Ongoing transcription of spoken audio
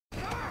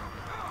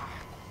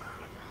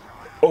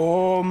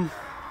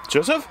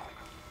Joseph?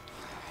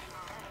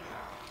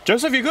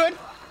 Joseph, you good?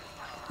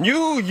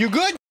 You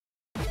good?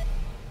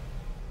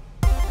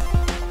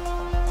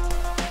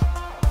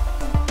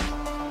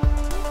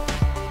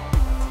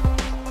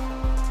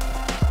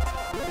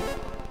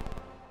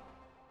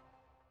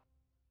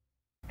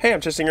 Hey, I'm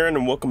ChasingErin,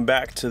 and welcome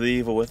back to The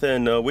Evil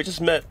Within. We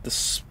just met the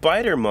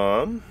Spider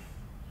Mom.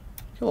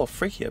 You're a little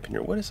freaky up in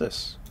here. What is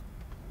this?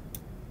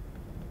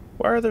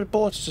 Why are there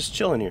bullets just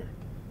chilling here?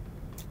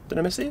 Did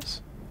I miss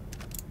these?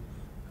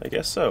 I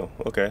guess so.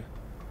 Okay.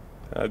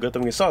 Good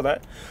thing we saw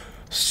that.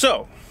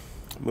 So,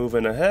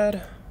 moving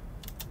ahead.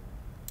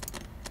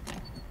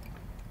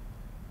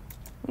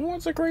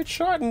 What's a great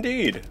shot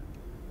indeed.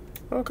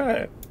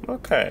 Okay.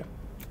 Okay.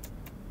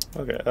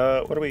 Okay.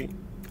 Are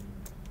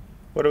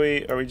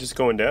we just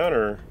going down,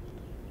 or?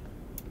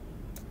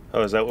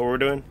 Oh, is that what we're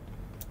doing?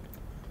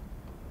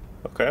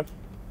 Okay.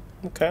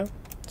 Okay.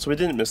 So we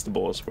didn't miss the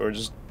bullets.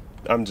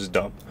 I'm just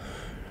dumb.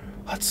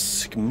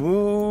 Let's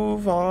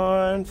move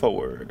on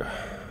forward.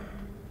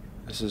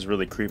 This is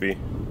really creepy.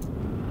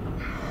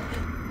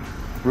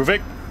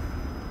 Ruvik,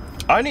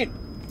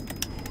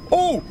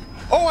 Oh,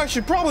 I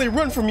should probably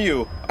run from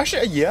you. I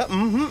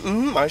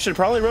should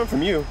probably run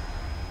from you.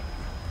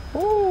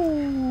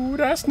 Oh,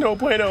 that's no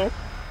bueno.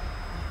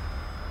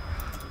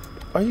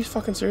 Are you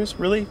fucking serious?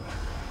 Really?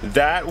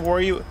 That were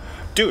you?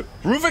 Dude,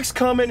 Ruvik's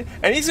coming,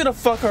 and he's gonna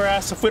fuck our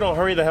ass if we don't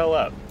hurry the hell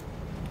up.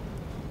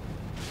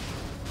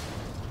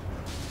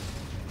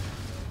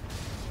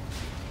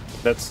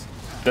 That's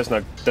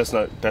not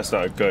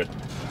good,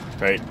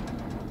 right?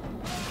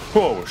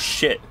 Oh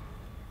shit.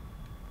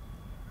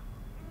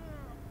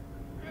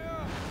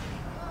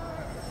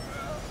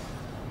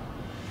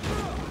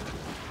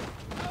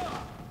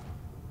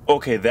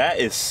 Okay, that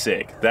is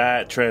sick.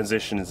 That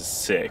transition is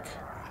sick.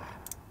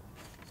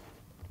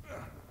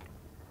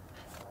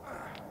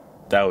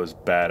 That was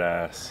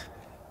badass.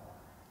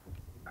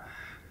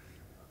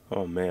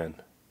 Oh man.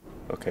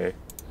 Okay.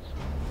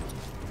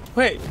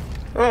 Wait.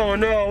 Oh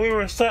no, we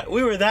were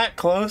that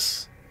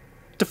close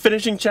to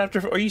finishing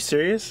chapter 4. Are you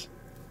serious?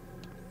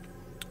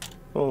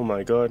 Oh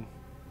my god.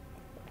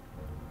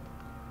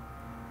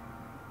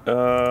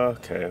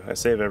 Okay. I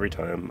save every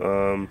time.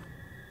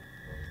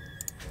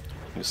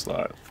 New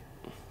slot.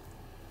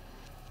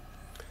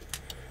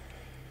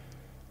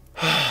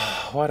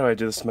 Why do I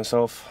do this to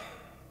myself?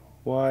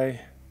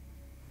 Why?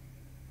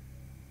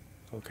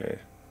 Okay.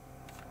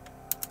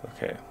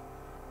 Okay.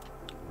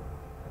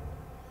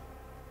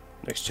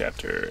 Next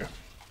chapter.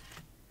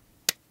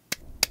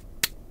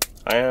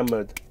 I am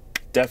a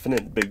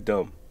definite big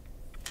dumb.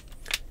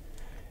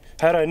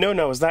 Had I known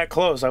I was that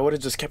close, I would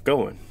have just kept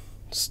going.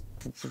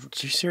 Are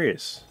you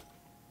serious?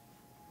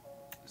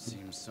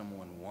 Seems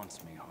someone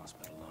wants me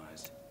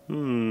hospitalized.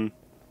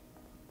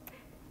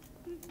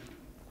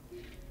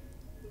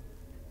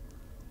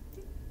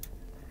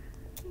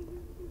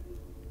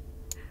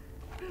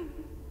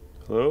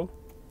 Hello?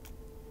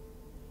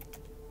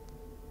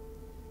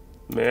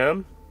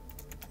 Ma'am?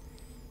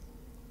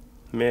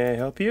 May I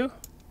help you?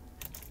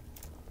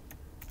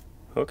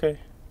 Okay.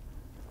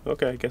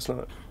 Okay, I guess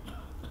not.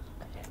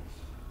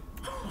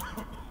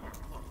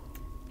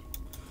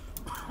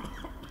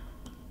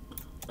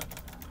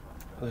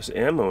 There's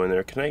ammo in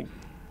there. Can I?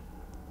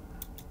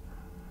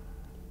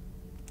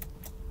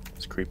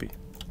 It's creepy.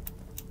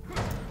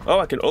 Oh,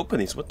 I can open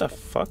these. What the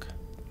fuck?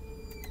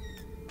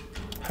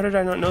 How did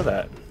I not know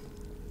that?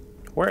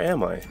 Where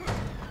am I?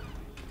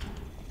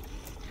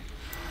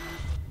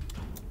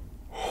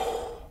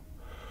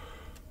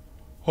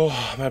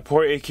 Oh, my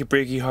poor achy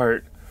breaky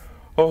heart.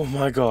 Oh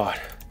my god.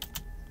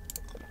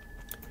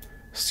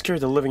 Scared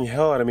the living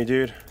hell out of me,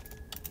 dude.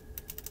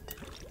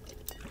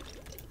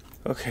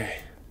 Okay.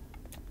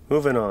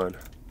 Moving on.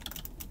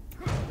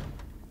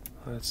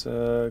 Let's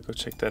go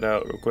check that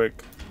out real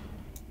quick.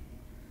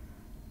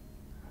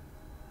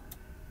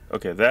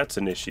 Okay, that's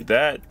an issue.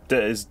 That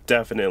is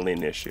definitely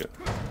an issue.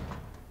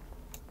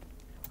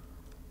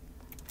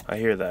 I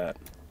hear that.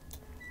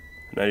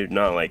 And I do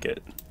not like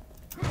it.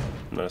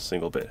 Not a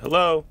single bit.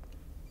 Hello?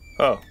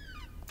 Oh.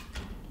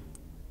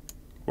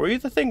 Were you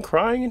the thing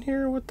crying in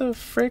here? What the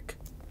frick?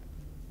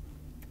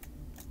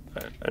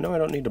 I know I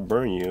don't need to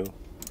burn you.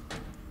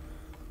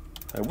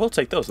 I will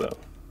take those though.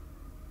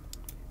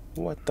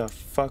 What the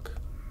fuck?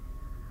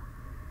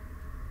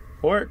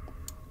 What?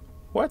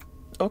 What?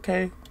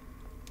 Okay.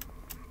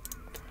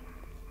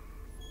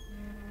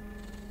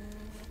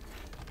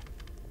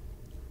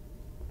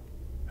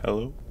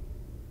 Hello?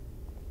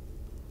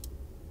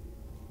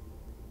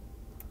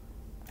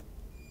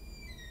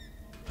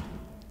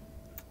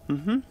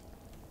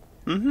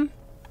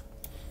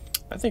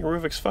 I think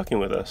Ruvik's fucking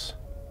with us.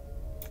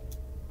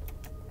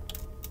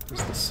 This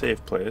is the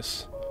safe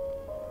place.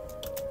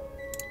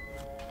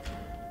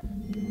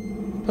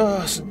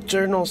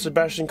 Journal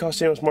Sebastian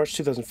Costiamos, March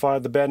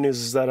 2005. The bad news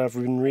is that I've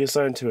been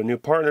reassigned to a new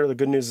partner. The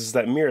good news is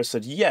that Mira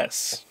said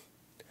yes.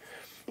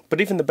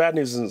 But even the bad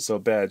news isn't so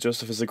bad.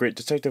 Joseph is a great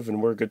detective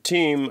and we're a good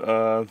team.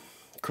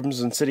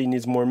 Crimson City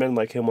needs more men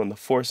like him on the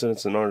force, and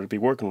it's an honor to be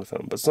working with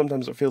him. But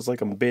sometimes it feels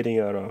like I'm baiting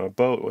out on a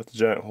boat with a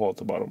giant hole at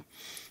the bottom.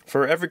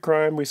 For every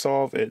crime we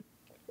solve, it...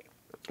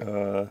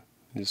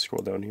 just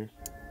scroll down here.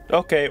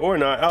 Okay, or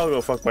not. I'll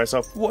go fuck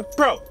myself. What?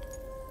 Bro!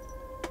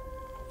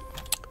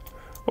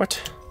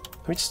 What?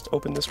 Let me just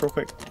open this real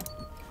quick.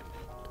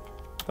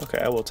 Okay,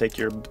 I will take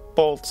your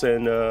bolts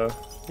and,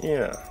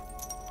 yeah.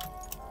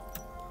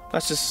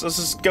 Let's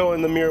just go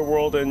in the mirror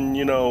world and,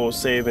 you know,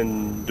 save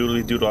and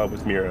doodly doodle out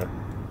with Mira.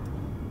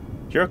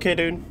 You're okay,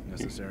 dude?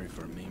 Necessary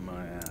for me,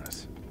 my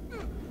ass.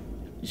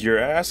 Your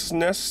ass is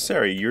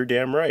necessary. You're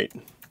damn right.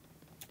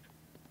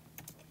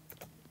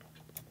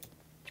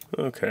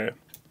 Okay.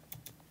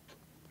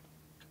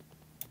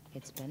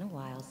 It's been a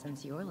while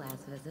since your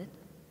last visit.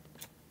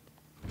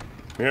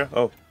 Mira?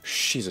 Oh,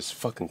 Jesus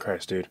fucking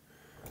Christ, dude.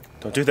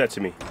 Don't do that to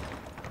me.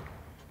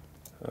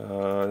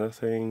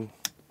 Nothing.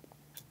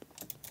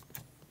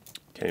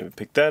 Can't even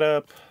pick that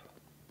up.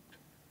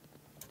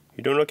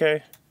 You doing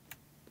okay?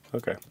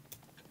 Okay.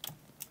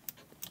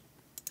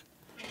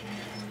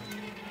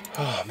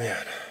 Oh,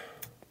 man.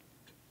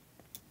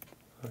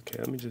 Okay,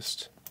 let me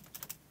just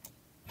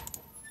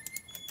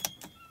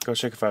go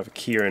check if I have a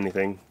key or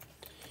anything.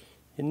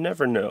 You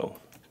never know.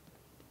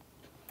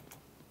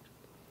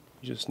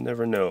 You just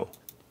never know.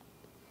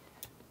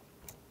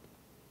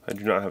 I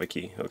do not have a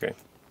key. Okay.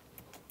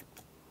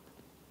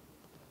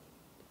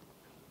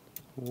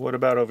 What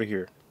about over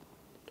here?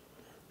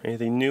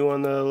 Anything new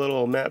on the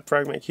little map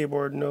fragment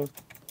keyboard? No.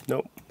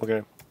 Nope.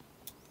 Okay.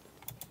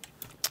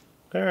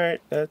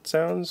 Alright, that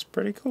sounds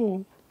pretty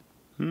cool.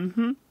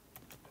 Mm-hmm.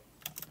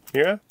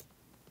 Mira?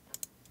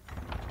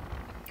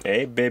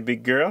 Hey, baby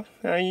girl.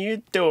 How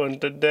you doing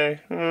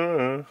today?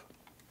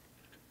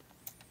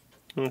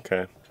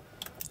 Okay.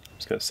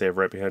 Just gonna save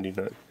right behind you,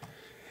 not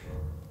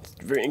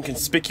very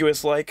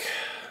inconspicuous like.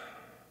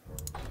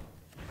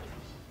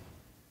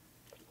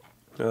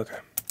 Okay.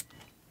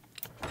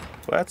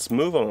 Let's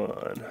move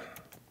on.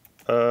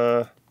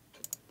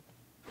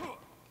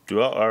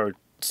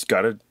 Just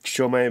gotta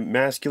show my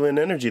masculine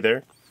energy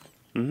there.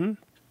 Mm-hmm.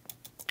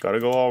 Gotta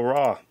go all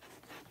raw.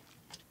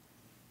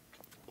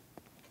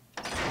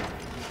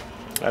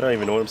 I don't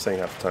even know what I'm saying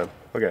half the time.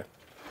 Okay.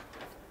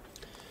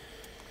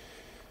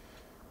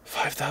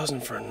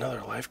 5,000 for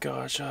another life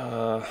gauge.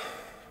 Melee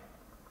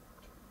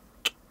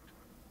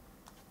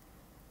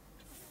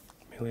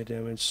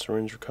damage,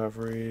 syringe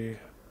recovery.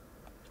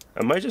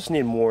 I might just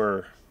need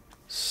more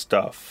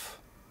stuff.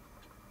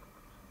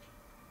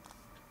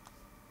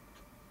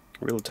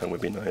 Real tongue would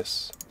be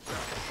nice.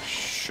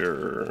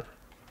 Sure.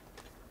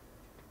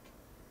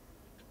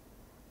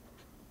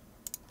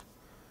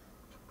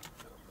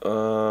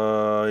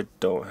 I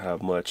don't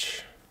have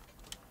much.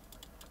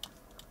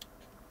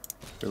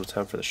 Real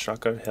time for the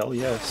shotgun? Hell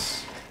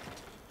yes.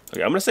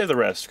 Okay, I'm gonna save the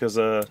rest because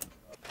I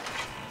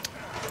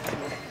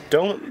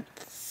don't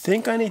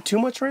think I need too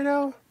much right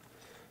now.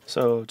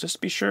 So just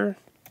to be sure.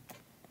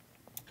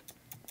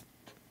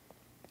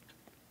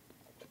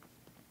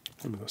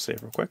 Let me go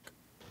save real quick.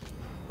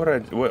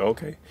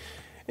 Okay.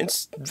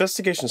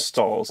 Investigation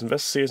stalls.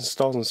 Investigation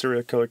stalls in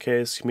serial killer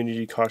case.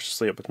 Community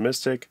cautiously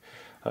optimistic.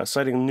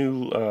 Citing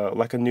new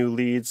lack of new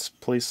leads.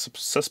 Police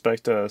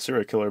suspect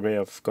serial killer may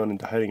have gone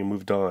into hiding and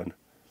moved on.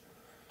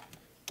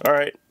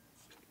 Alright.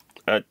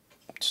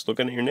 Just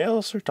looking at your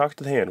nails or talk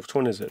to the hand? Which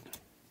one is it?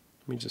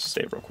 Let me just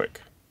save real quick.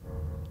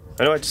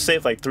 I know I just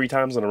saved like 3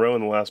 times in a row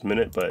in the last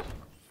minute, but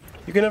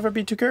you can never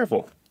be too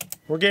careful.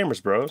 We're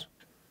gamers, bros.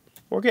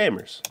 We're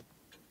gamers.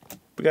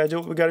 We gotta do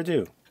what we gotta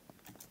do.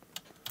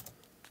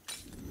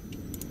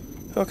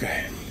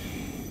 Okay.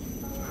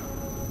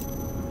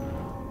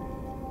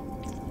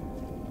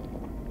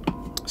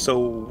 So,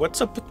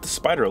 what's up with the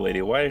spider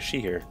lady? Why is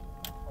she here?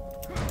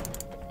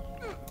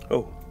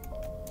 Oh.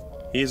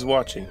 He's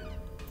watching.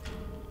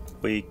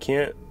 We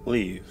can't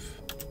leave.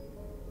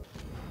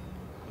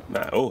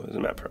 Oh, there's a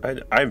map.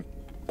 I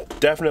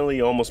definitely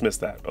almost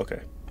missed that.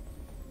 Okay.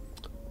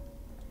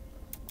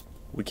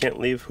 We can't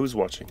leave. Who's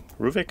watching?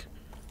 Ruvik?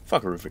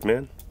 Fuck Ruvik,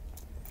 man.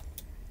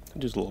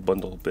 Just a little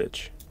bundle of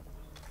bitch.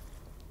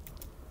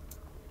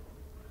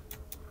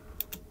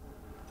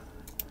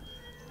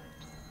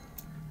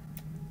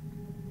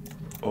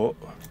 Oh.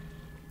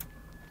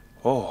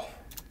 Oh.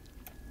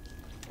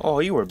 Oh,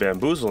 you were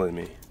bamboozling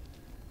me.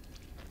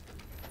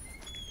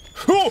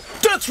 Oh,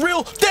 that's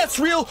real! That's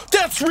real!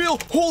 That's real!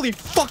 Holy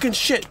fucking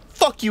shit!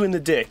 Fuck you in the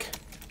dick.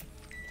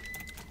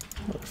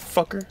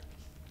 Motherfucker.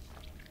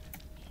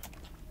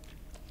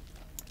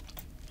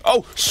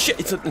 Oh, shit!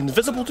 It's an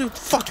invisible dude?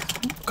 Fuck!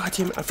 God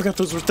damn it, I forgot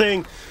those were a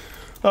thing.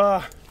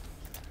 Ass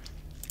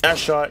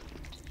shot.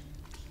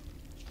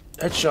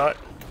 Headshot.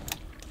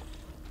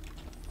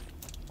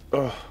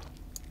 Ugh.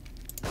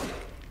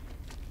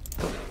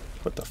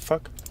 What the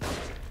fuck?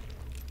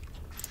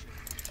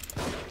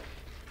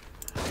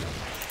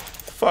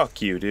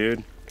 Fuck you,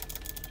 dude.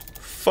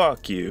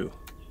 Fuck you.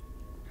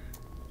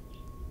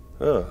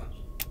 Ugh.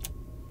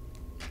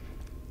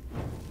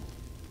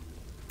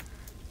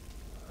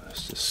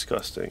 That's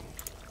disgusting.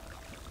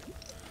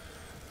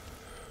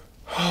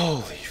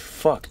 Holy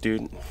fuck,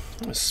 dude?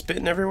 I'm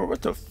spitting everywhere.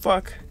 What the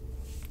fuck?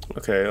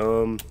 Okay,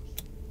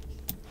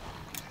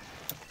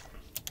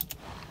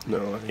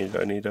 no,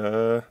 I need,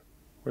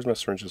 where's my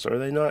syringes? Are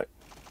they not?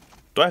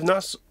 Do I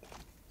not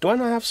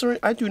have syringe?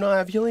 I do not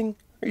have healing.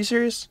 Are you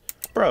serious?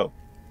 Bro,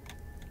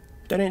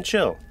 that ain't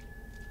chill.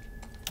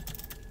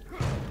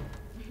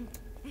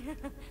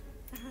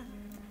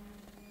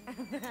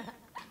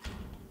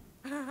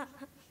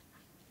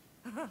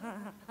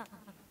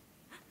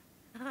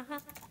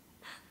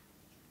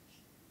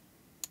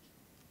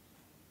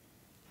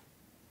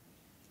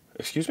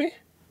 Excuse me?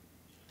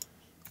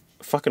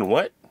 Fucking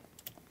what?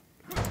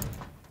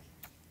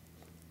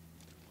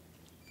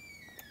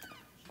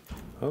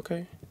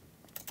 Okay.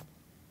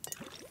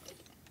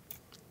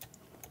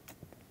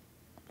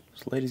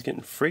 This lady's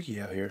getting freaky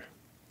out here.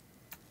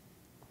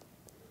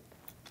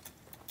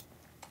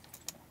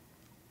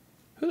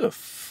 Who the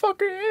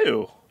fuck are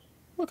you?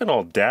 Looking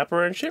all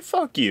dapper and shit.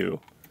 Fuck you.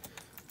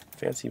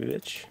 Fancy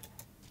bitch.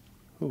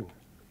 Ooh.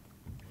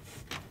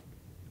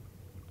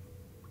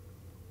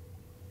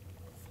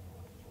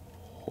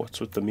 What's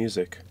with the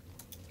music?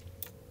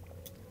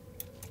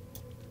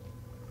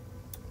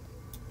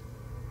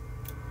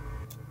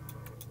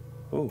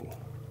 Ooh.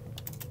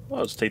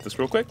 Well, I'll just take this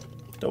real quick.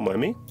 Don't mind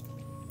me.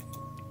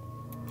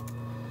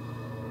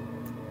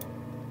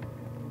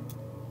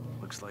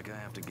 Looks like I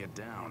have to get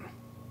down.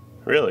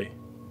 Really?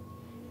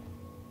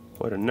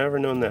 Would have never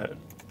known that.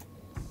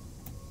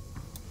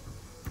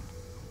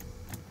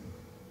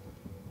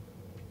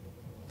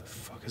 The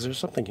fuck? Is there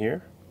something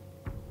here?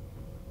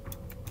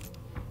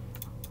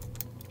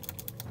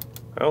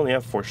 I only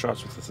have 4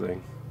 shots with this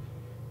thing.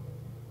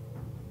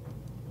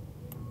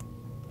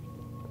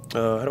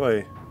 How do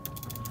I...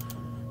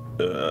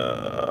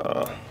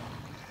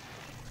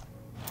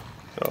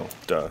 Oh,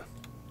 duh.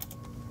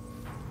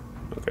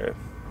 Okay.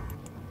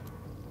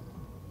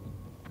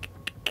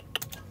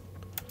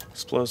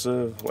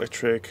 Explosive,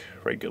 electric,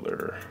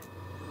 regular.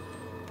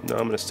 No,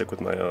 I'm gonna stick with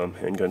my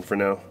handgun for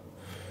now.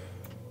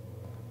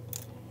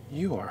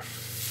 You are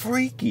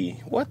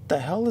freaky. What the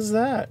hell is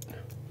that?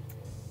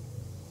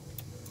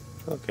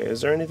 Okay,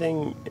 is there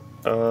anything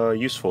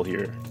useful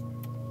here?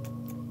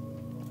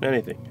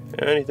 Anything.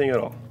 Anything at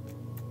all.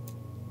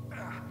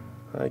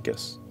 I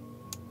guess.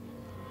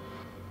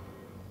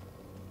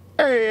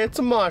 Hey, it's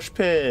a mosh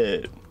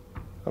pit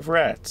of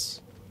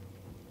rats.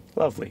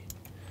 Lovely.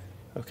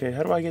 Okay,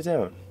 how do I get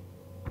down?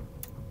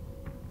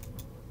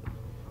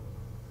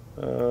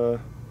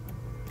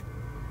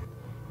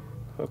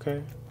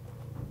 Okay.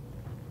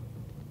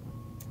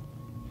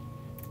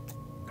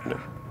 No.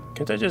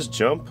 Can't I just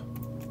jump?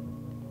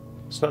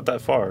 It's not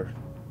that far.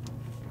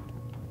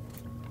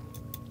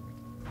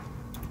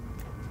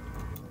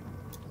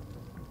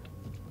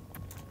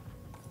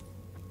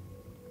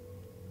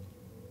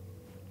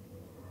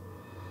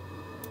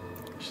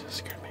 That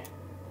scared me.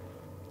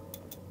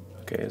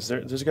 Okay,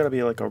 there's gotta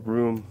be like a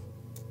room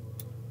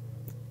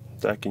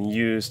that I can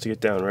use to get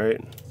down, right?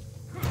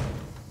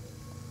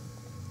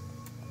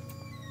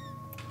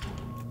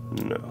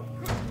 No.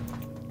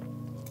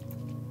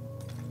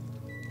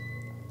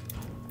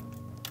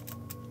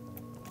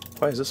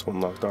 Why is this one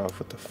locked off?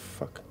 What the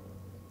fuck?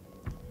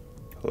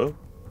 Hello?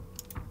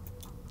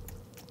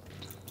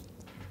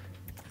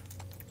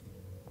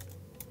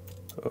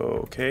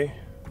 Okay.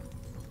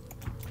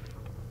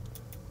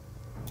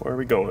 Where are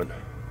we going?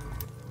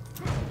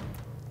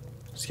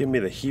 Just give me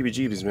the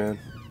heebie-jeebies, man.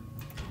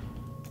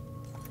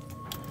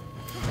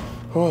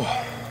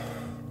 Oh.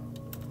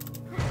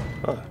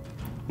 Oh.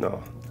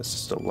 No, that's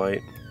just a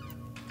light.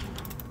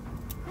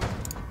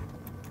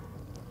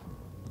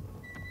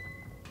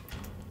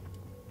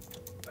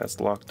 That's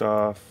locked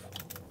off.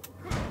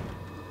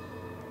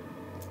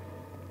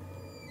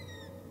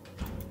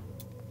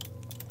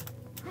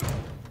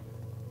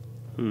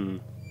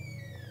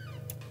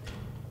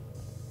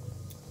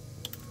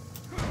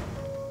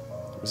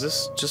 Is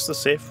this just the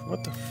safe?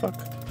 What the fuck?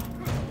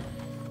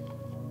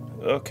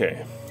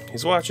 Okay.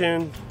 He's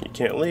watching. You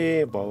can't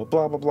leave. Blah, blah,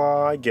 blah, blah,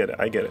 blah. I get it.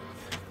 I get it.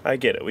 I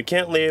get it. We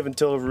can't leave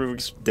until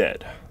Rubik's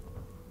dead.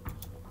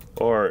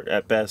 Or,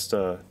 at best,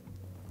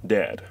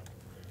 dead.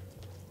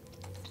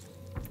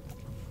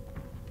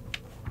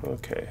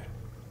 Okay.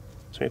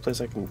 Is there any place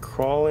I can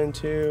crawl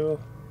into?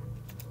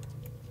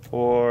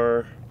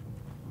 Or...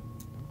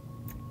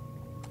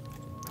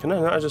 Can I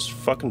not just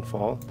fucking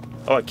fall?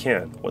 Oh, I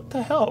can. What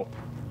the hell?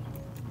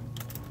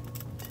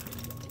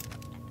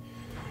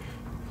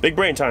 Big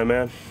brain time,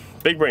 man.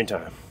 Big brain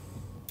time.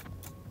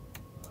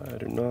 I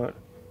do not...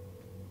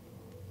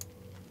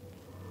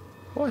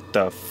 What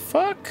the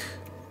fuck?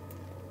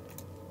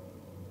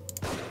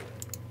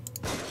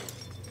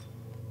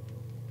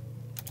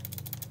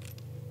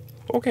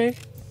 Okay.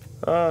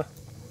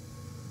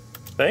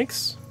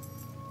 Thanks.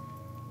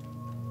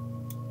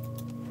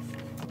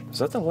 Is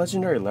that the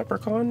legendary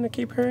leprechaun I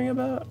keep hearing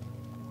about?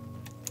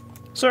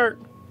 Sir,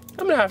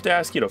 I'm gonna have to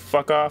ask you to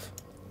fuck off.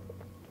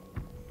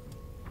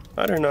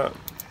 I do not.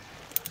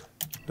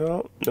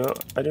 No, no,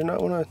 I do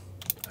not wanna.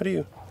 How do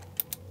you?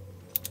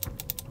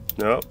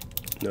 Nope,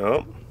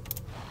 nope,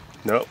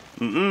 nope,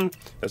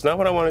 That's not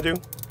what I want to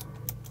do.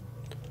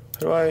 How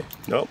do I...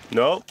 Nope.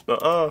 Nope.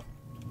 How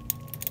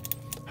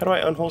do I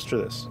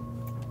unholster this?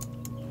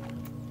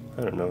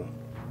 I don't know.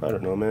 I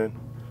don't know, man.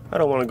 I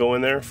don't want to go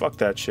in there. Fuck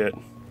that shit.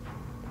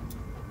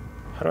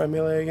 How do I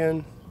melee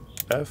again?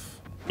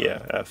 F?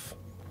 Yeah, F.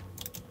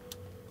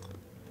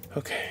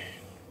 Okay.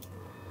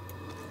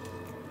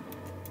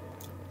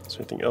 Is there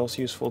anything else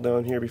useful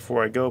down here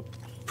before I go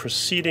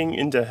proceeding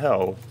into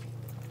hell?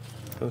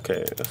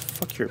 Okay,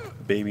 fuck your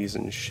babies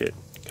and shit.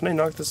 Can I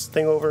knock this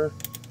thing over?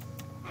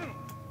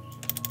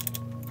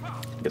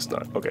 Guess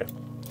not. Okay.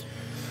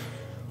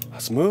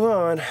 Let's move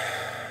on.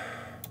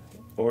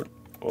 Or,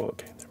 oh,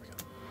 okay, there we go.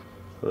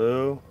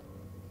 Hello?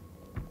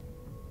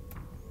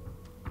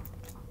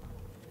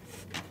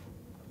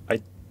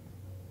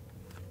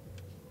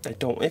 I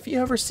don't. If you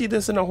ever see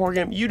this in a horror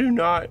game, you do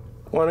not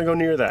want to go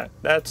near that.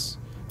 Let's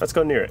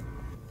go near it.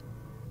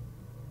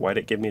 Why'd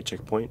it give me a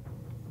checkpoint?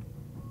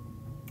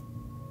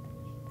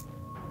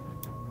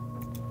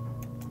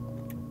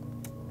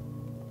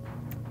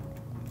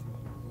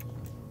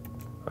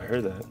 I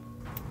heard that.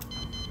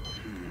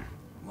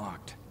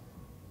 Locked.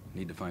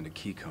 Need to find a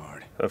key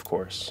card. Of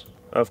course.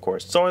 Of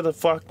course. It's always the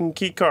fucking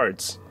key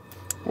cards.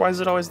 Why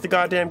is it always the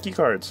goddamn key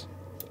cards?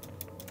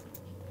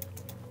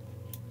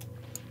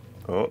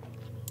 Oh.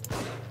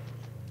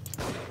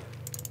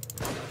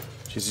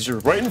 Jesus, you're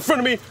right in front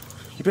of me!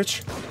 You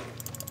bitch!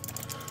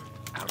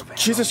 Out of ammo.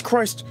 Jesus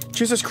Christ!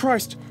 Jesus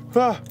Christ!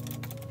 Ah!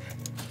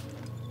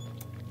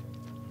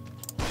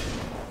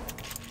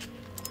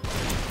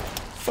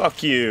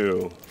 Fuck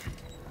you!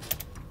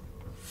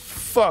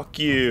 Fuck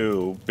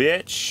you,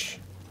 bitch!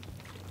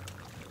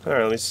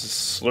 Alright, at least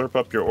just slurp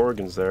up your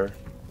organs there.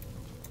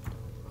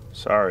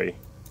 Sorry.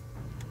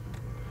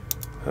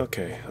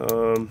 Okay,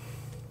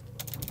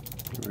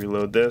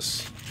 reload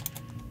this.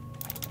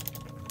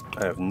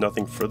 I have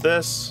nothing for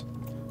this.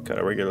 Got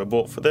a regular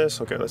bolt for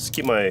this. Okay, let's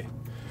keep my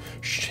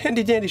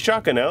handy dandy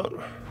shotgun out,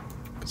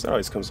 because that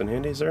always comes in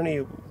handy. Is there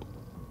any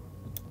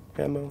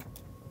ammo?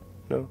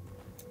 No?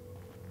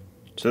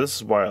 So this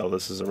is why all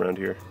this is around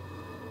here.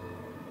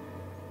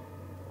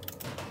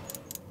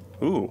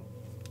 Ooh.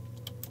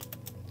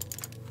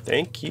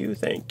 Thank you,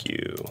 thank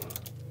you.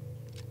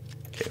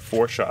 Okay,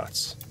 4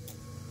 shots.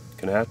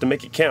 Gonna have to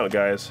make it count,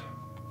 guys.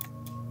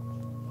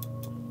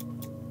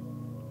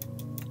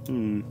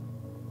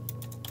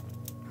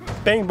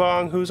 Bang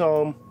bong, who's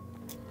home?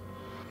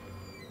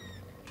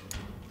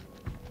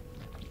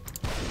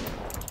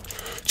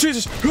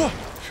 Jesus! Oh,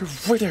 you're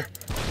right there!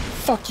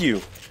 Fuck you!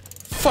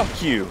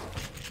 Fuck you!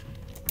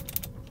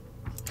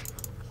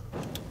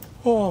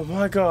 Oh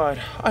my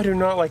god, I do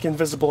not like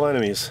invisible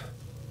enemies.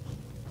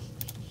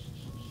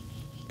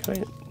 Can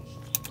I...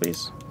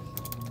 please?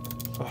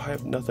 Oh, I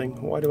have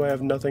nothing. Why do I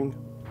have nothing?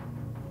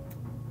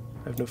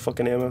 I have no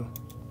fucking ammo.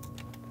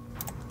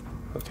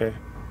 Okay.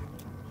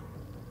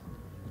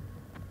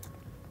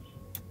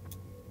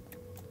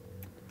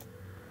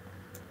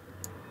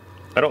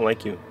 I don't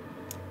like you.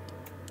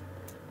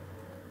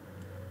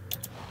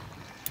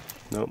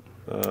 Nope.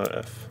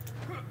 F.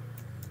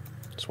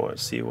 Just want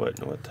to see what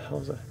the hell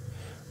is that?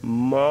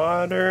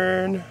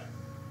 Modern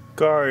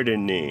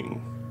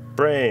gardening.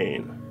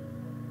 Brain.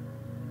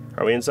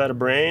 Are we inside a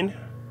brain?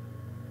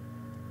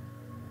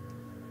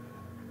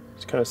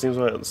 It kind of seems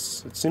like it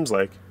seems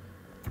like.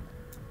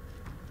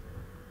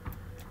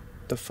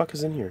 The fuck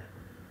is in here?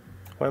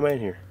 Why am I in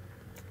here?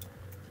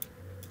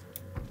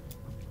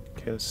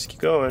 Okay, let's just keep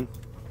going.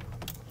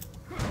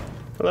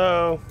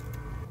 Hello?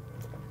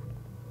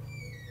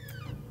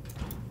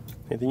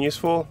 Anything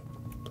useful?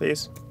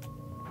 Please?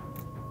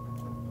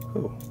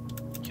 Ooh.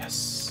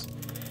 Yes.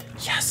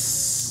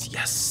 Yes!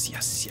 Yes,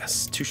 yes,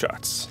 yes. 2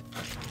 shots.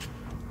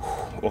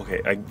 Whew.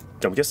 Okay,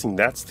 I'm guessing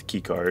that's the key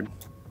card.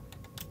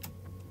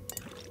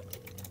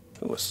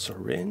 Ooh, a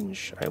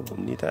syringe. I will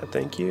need that,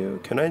 thank you.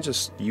 Can I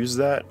just use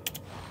that?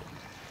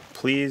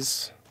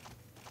 Please?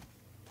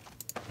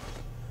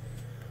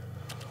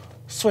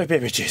 Sweet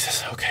baby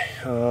Jesus. Okay.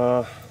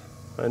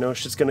 I know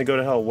shit's gonna go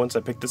to hell once I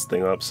pick this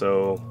thing up,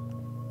 so...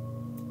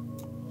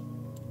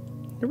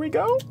 here we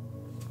go.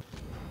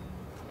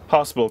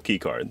 Hospital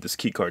keycard. This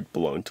keycard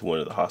belonged to one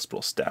of the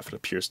hospital staff. It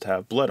appears to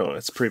have blood on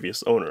its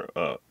previous owner,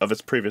 of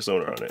its previous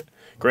owner on it.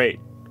 Great.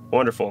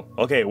 Wonderful.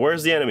 Okay,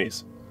 where's the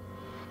enemies?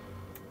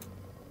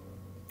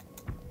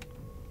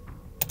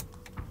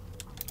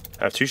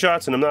 I have 2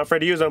 shots and I'm not afraid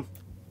to use them.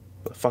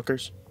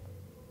 Motherfuckers.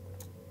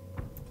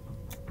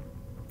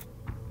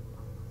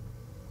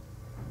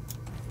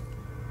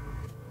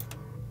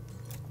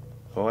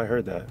 Oh, I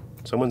heard that.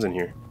 Someone's in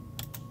here.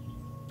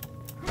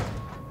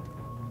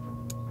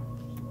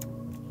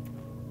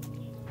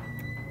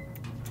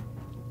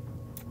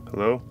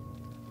 Hello?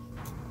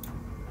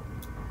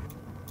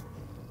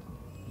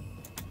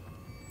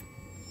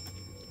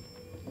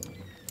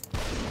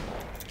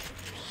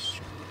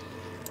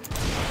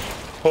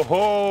 Ho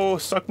ho!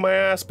 Suck my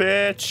ass,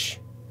 bitch!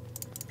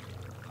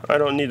 I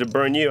don't need to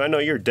burn you. I know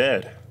you're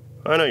dead.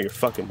 I know you're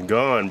fucking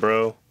gone,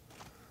 bro.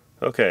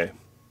 Okay.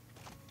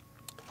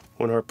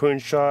 1 harpoon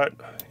shot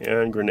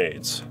and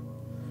grenades.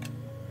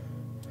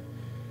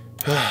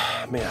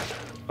 Man.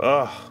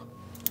 Ugh.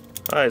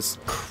 I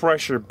just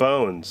crush your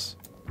bones.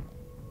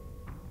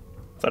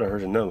 Thought I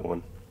heard another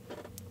one.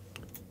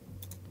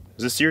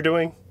 Is this your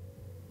doing?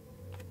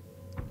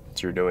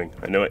 It's your doing.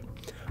 I know it.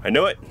 I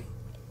know it.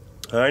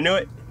 I know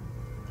it.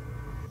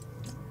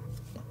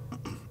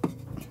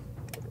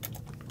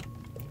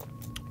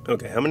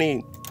 Okay, how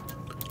many?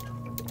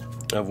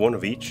 I have one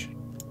of each.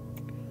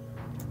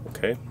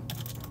 Okay.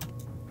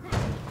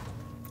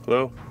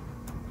 Hello?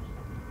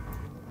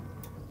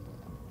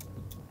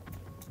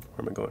 Where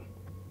am I going?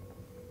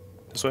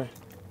 This way?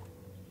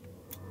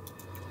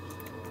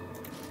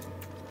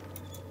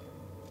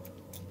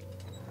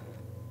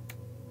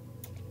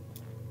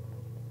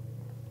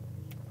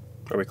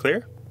 Are we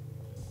clear?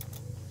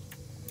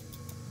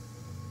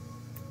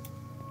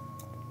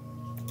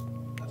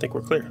 I think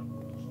we're clear.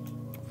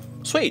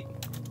 Sweet!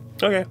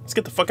 Okay, let's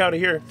get the fuck out of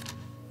here.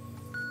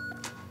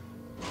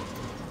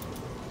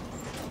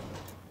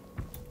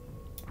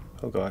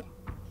 Oh god.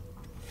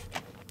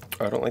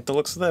 I don't like the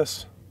looks of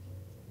this.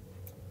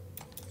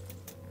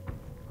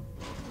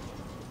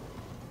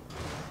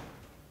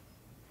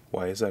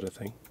 Why is that a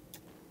thing?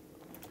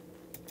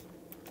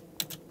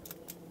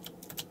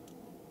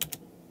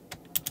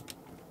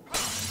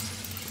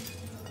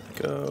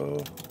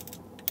 Go.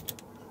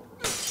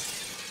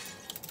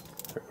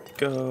 There we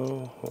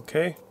go.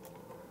 Okay.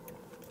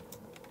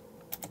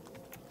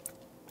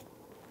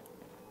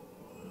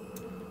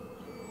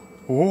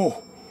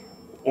 Oh!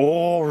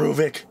 Oh,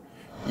 Ruvik!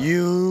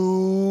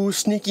 You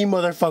sneaky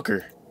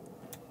motherfucker!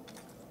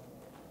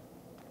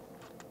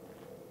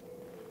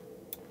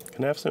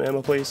 Can I have some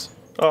ammo, please?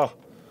 Oh,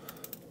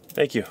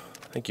 thank you.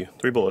 Thank you.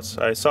 3 bullets.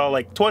 I saw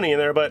like 20 in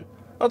there, but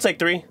I'll take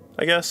 3,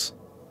 I guess.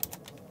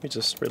 Let me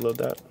just reload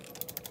that.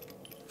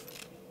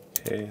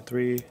 Okay,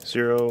 3,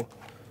 0.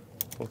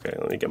 Okay,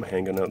 let me get my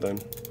handgun out then.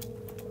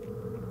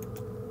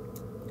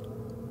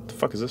 What the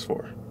fuck is this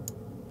for?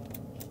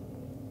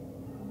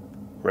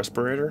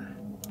 Respirator?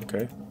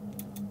 Okay.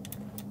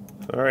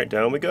 Alright,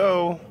 down we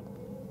go.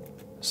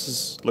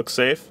 Looks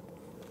safe.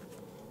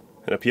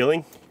 And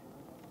appealing.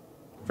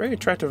 Very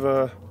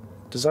attractive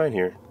design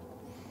here.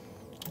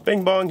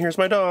 Bing bong, here's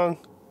my dong.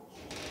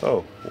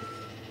 Oh.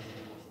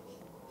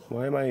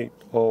 Why am I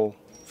all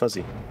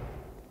fuzzy?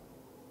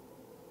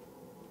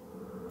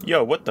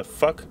 Yo, what the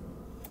fuck?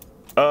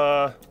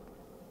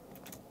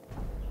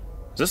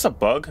 Is this a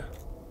bug?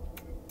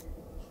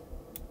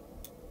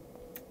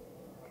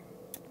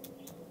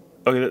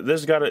 Okay,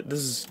 it's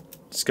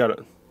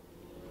gotta.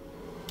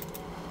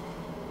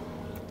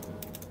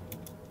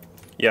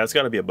 Yeah, it's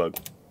gotta be a bug.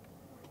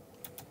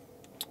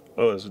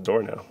 Oh, there's a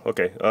door now.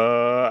 Okay,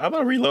 how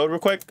about reload real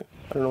quick?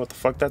 I don't know what the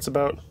fuck that's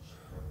about.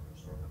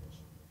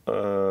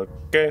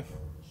 Okay.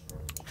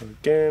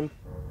 Game.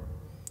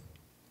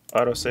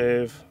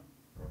 Autosave.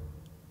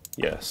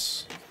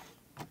 Yes.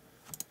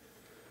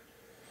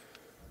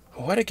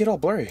 Why'd it get all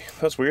blurry?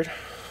 That's weird.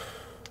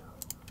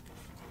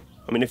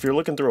 I mean, if you're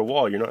looking through a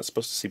wall, you're not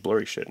supposed to see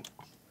blurry shit.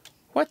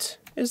 What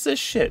is this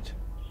shit?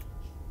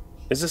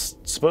 Is this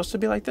supposed to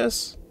be like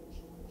this?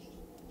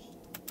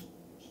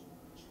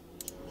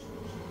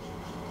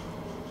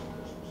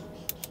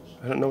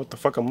 I don't know what the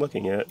fuck I'm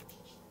looking at.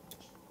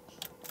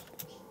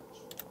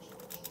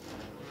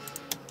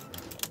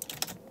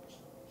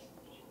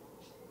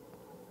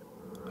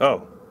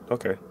 Oh,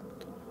 okay.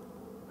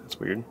 That's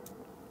weird.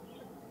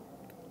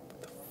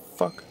 What the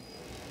fuck?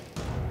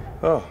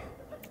 Oh.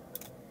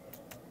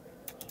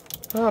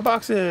 Ah,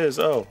 boxes!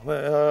 Oh,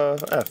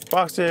 F.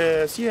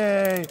 Boxes!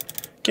 Yay!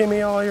 Give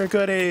me all your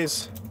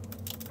goodies!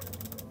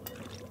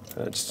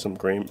 Just some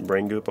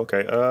brain goop.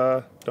 Okay,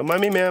 don't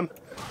mind me, ma'am.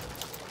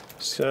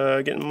 Just,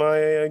 getting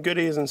my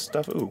goodies and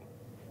stuff. Ooh.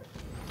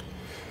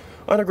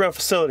 Underground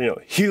facility, no.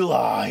 He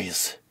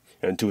lies!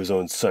 And to his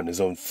own son, his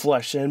own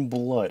flesh and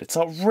blood. It's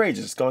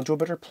outrageous. It's gone to a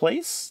better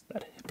place?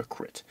 That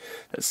hypocrite.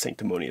 That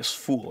sanctimonious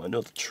fool. I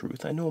know the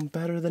truth. I know him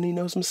better than he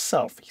knows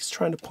himself. He's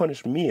trying to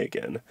punish me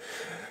again.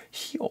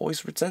 He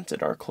always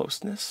resented our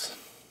closeness.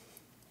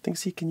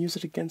 Thinks he can use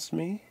it against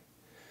me?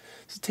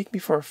 Does it take me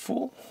for a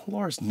fool?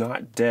 Laura's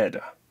not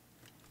dead.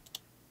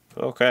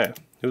 Okay.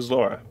 Who's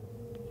Laura?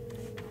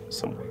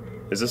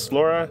 Is this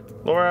Laura?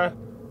 Laura?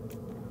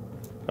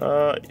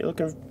 You're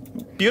looking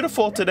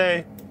beautiful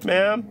today,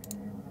 ma'am.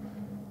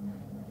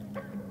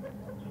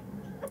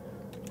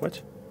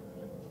 What?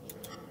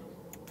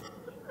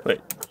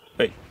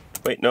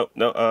 Wait, no,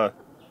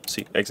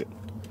 see, exit.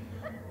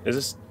 Is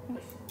this?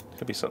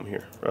 Could be something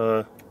here.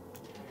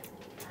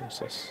 What's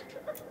this?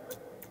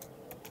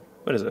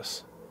 What is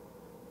this?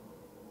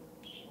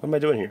 What am I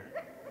doing here?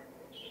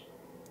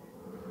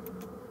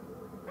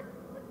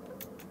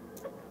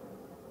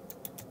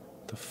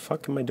 The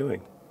fuck am I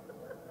doing?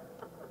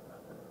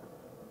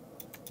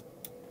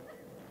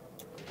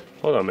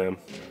 Hold on, ma'am.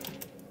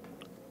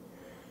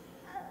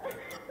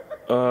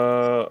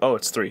 Oh,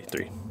 it's 3.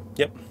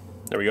 Yep,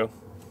 there we go.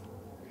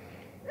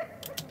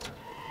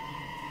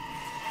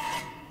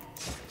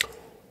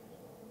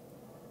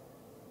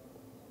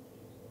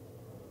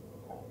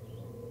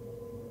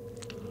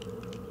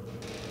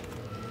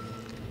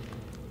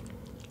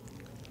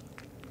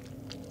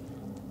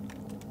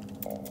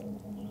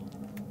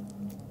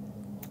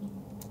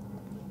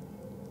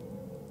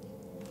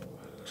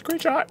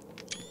 Screenshot.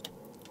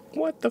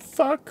 What the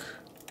fuck?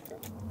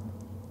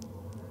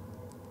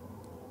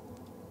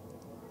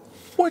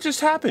 What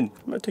just happened?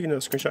 I'm gonna take another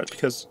screenshot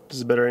because this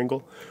is a better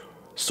angle.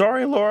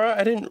 Sorry, Laura.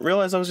 I didn't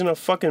realize I was gonna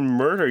fucking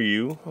murder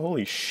you.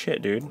 Holy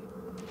shit, dude.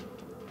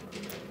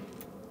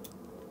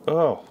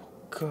 Oh,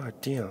 god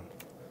damn.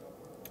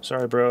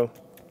 Sorry, bro.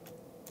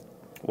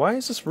 Why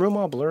is this room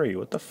all blurry?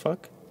 What the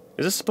fuck?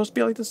 Is this supposed to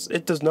be like this?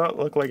 It does not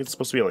look like it's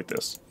supposed to be like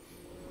this.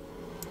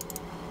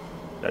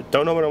 I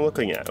don't know what I'm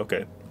looking at.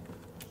 Okay.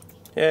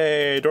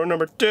 Hey, door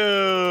number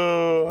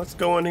 2. Let's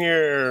go in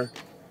here.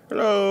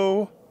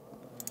 Hello.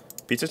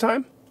 Pizza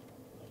time?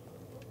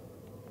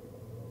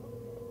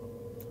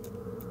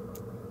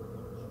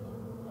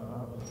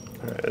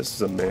 Alright, this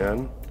is a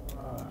man.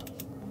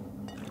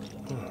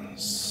 Oh,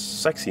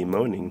 sexy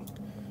moaning.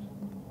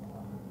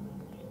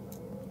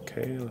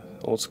 Okay,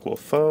 old school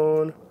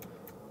phone.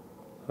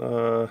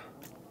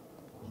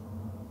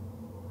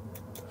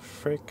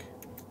 Frick.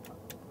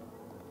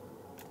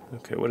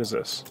 Okay, what is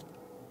this?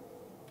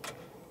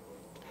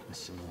 A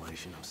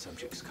simulation of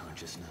subject's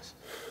consciousness.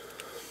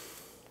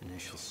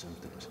 Initial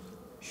symptoms: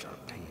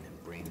 sharp pain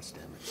and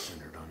brainstem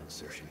centered on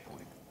insertion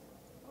point,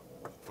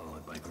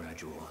 followed by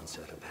gradual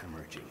onset of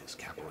hemorrhaging as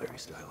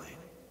capillaries dilate.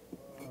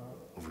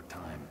 Over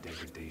time,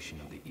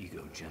 degradation of the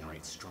ego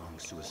generates strong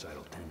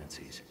suicidal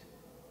tendencies.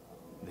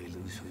 They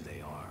lose who they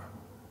are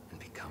and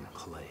become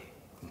clay,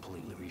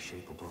 completely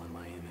reshapeable in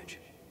my image.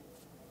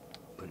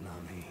 But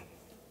not me.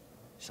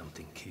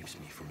 Something keeps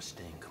me from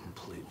staying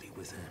completely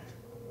within.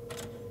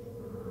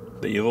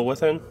 The evil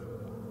within? Is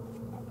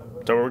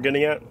that what we're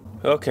getting at?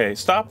 Okay,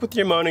 stop with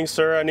your moaning,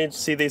 sir. I need to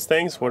see these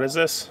things. What is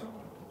this?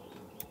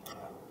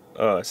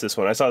 Oh, it's this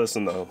one. I saw this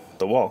on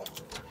the wall.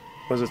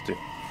 What does this do?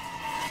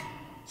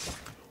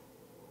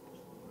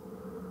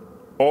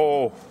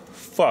 Oh,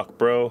 fuck,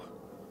 bro.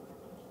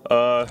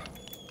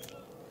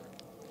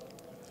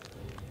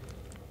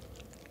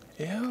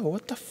 Yeah,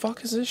 what the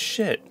fuck is this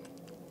shit?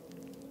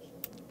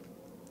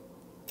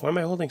 Why am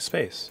I holding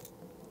space?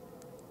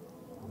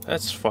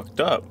 That's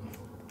fucked up.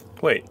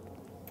 Wait.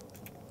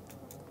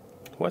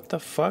 What the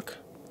fuck?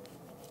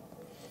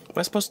 Am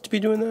I supposed to be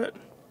doing that?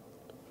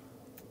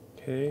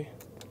 Okay.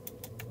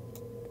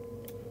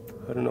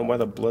 I don't know why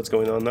the blood's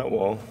going on that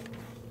wall.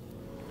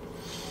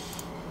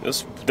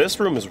 This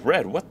room is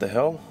red. What the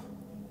hell?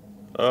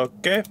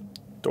 Okay.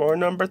 Door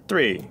number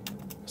 3.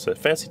 It's a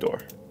fancy door.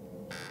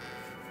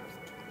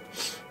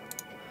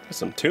 There's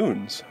some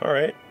tunes.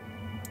 Alright.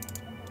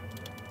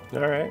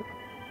 Alright.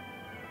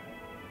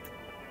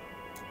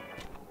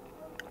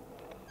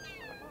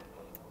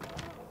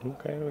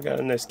 Okay, we got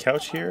a nice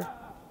couch here.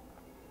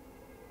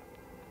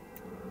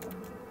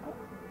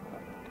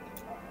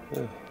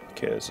 Okay,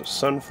 there's a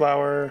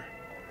sunflower.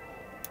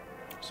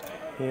 There's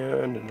a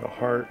hand and a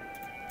heart.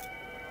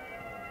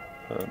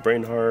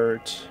 Brain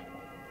heart.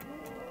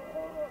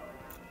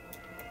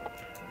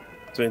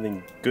 Is there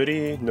anything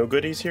goody? No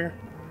goodies here?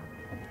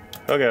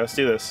 Okay, let's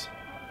do this.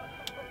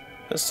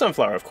 There's a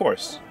sunflower, of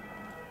course.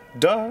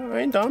 Duh, I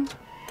ain't dumb.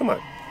 Come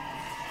on.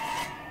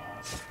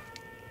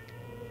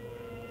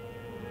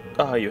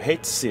 Oh, you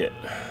hate to see it.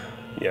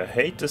 You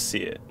hate to see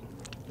it.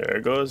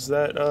 There goes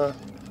that,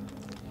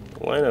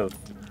 line of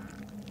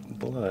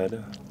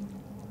blood.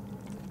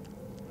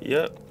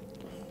 Yep.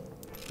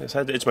 I just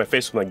had to itch my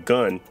face with my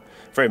gun.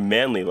 Very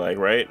manly-like,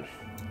 right?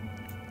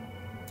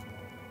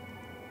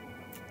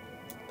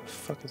 The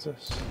fuck is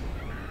this?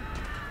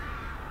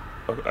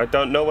 Oh, I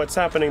don't know what's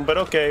happening, but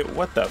okay.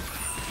 What the?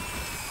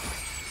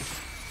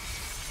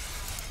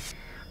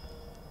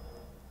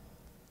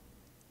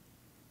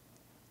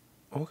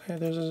 Okay,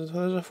 there's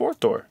a 4th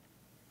door.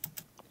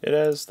 It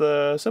has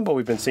the symbol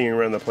we've been seeing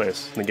around the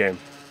place in the game.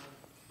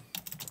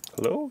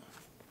 Hello?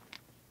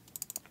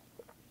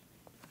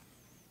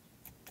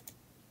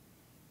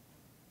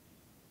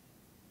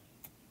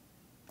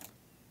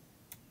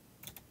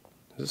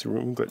 Is this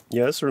room good?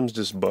 Yeah, this room's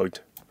just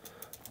bugged.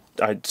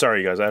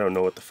 Sorry guys, I don't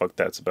know what the fuck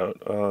that's about.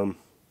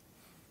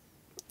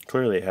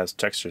 Clearly it has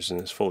textures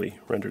and is fully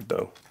rendered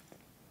though.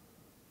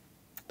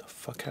 What the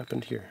fuck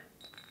happened here?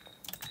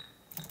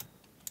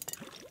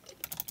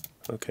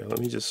 Okay, let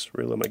me just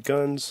reload my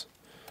guns.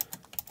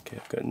 Okay,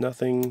 I've got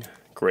nothing.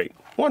 Great.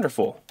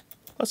 Wonderful.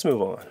 Let's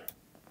move on.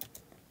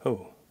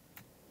 Oh.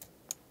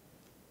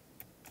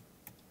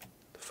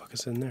 The fuck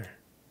is in there?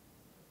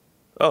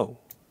 Oh.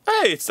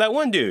 Hey, it's that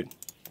one dude.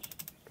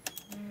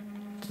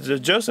 It's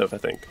Joseph, I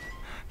think.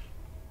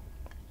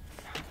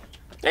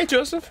 Hey,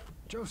 Joseph.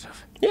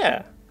 Joseph.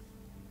 Yeah.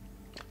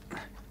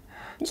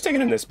 He's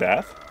taking a nice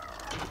bath.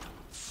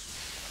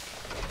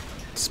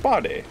 Spa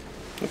day.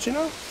 Don't you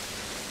know?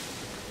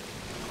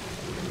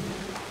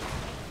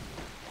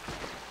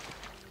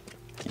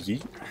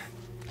 Yeet.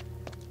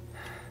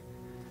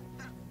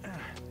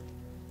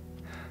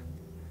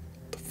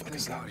 The fuck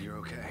is that? You're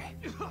okay.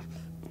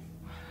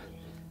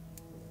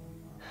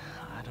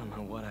 I don't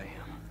know what I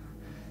am,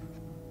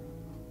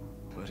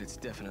 but it's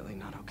definitely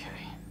not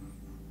okay.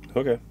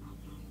 Okay.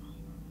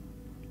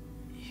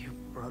 You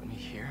brought me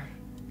here?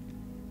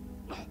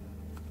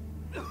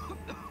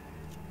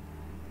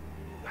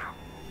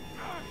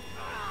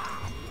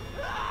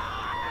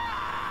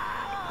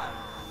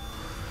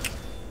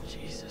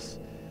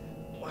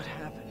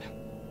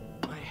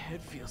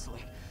 feels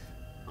like...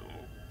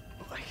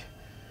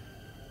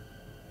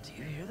 Do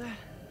you hear that?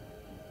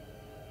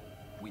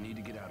 We need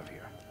to get out of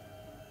here.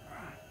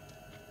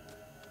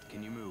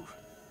 Can you move?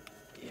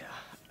 Yeah,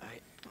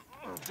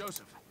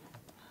 Joseph.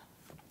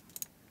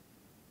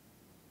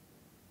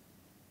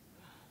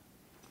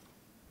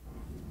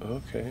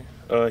 Okay.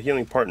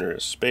 Healing partner.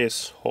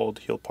 Space. Hold.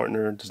 Heal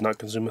partner. Does not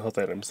consume health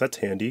items. That's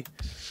handy.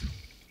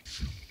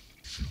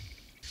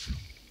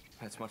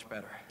 That's much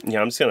better.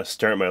 Yeah, I'm just gonna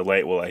stare at my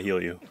light while I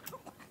heal you.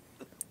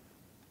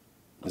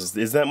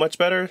 Is that much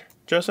better,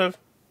 Joseph?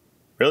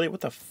 Really?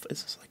 What the f...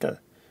 Is this like a...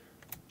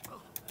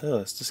 Oh,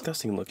 it's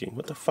disgusting looking.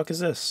 What the fuck is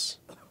this?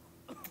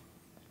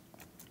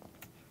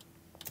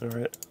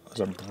 Alright. There's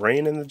a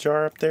brain in the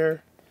jar up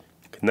there.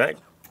 Can that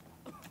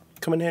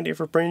come in handy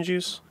for brain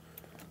juice?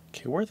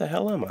 Okay, where the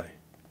hell am I?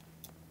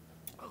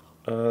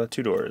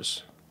 2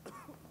 doors.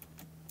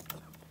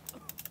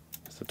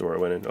 That's the door I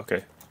went in.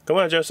 Okay. Come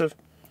on, Joseph.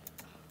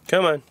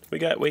 Come on. We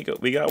got work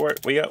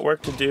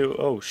to do.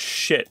 Oh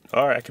shit.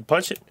 Alright, I can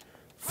punch it.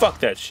 Fuck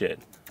that shit.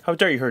 How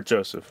dare you hurt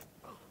Joseph?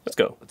 Let's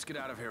go. Let's get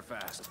out of here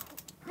fast.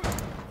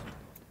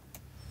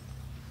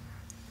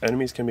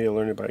 Enemies can be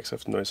alerted by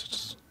excessive noise such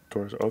as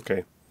doors.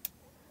 Okay.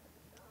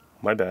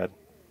 My bad.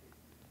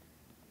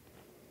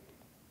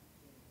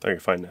 Oh, you're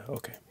fine now.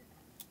 Okay.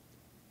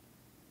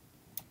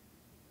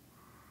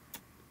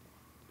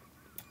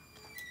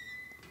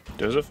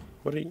 Joseph?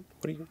 What are you...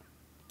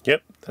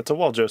 Yep, that's a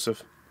wall,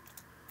 Joseph.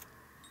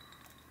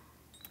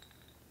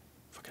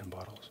 Fucking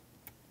bottles.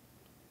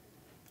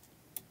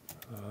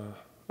 I'm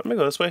gonna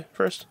go this way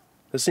first.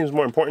 This seems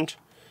more important.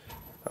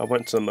 I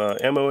want some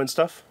ammo and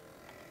stuff.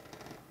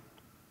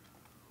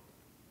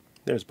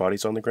 There's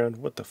bodies on the ground.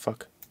 What the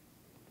fuck?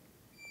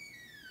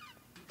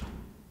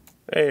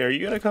 Hey, are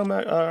you gonna come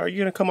back? Are you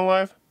gonna come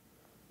alive?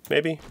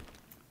 Maybe.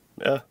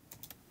 Maybe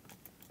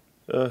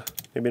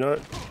not.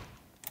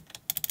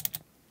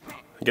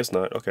 I guess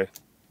not. Okay.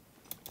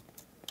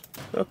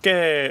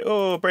 Okay.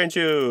 Oh, brain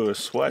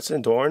juice. What's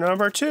in door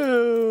number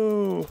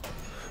 2?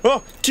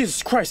 Oh,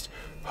 Jesus Christ!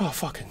 Oh,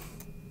 fucking.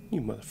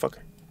 You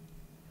motherfucker.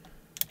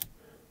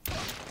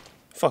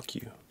 Fuck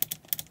you.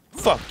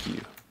 Fuck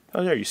you.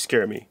 How dare you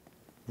scare me?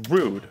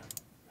 Rude.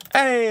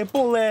 Hey,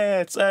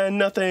 bullets and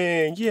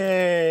nothing.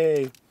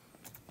 Yay.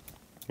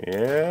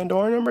 And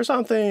door number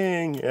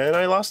something. And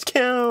I lost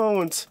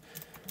count.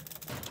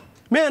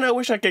 Man, I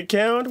wish I could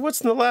count.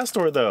 What's in the last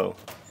door, though?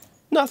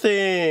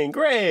 Nothing.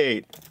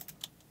 Great.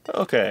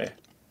 Okay.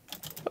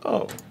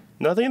 Oh,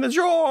 nothing in the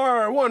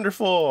drawer.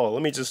 Wonderful.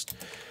 Let me just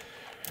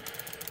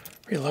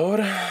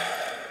reload.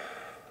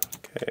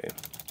 Okay.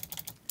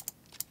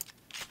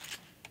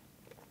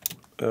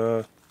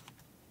 Oh,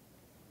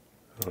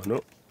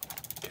 no.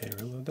 Okay,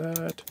 reload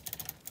that.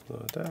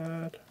 Reload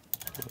that.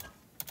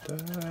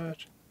 Reload that.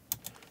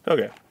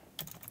 Okay.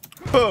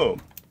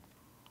 Boom.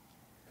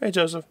 Hey,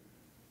 Joseph.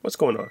 What's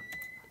going on?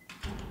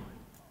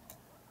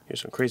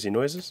 Here's some crazy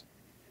noises.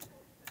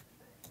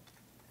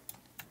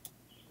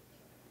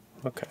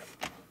 Okay.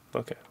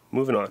 Okay.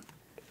 Moving on.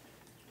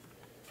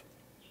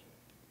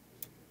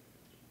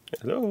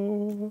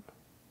 Hello.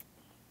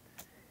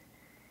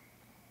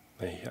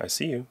 Hey, I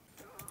see you.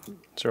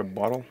 Is there a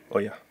bottle? Oh,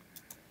 yeah.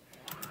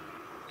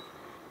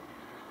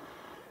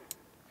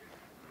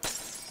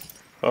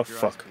 Oh,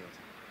 fuck.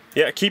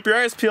 Yeah, keep your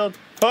eyes peeled.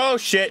 Oh,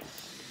 shit.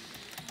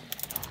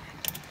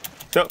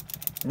 No.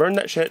 Burn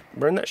that shit.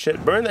 Burn that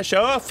shit. Burn that shit.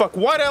 Oh, fuck.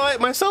 Why'd I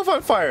light myself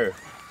on fire?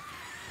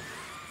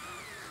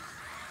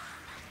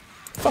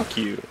 Fuck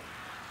you.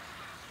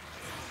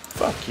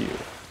 Fuck you.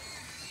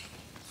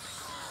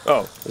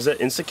 Oh, is that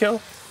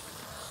insta-kill?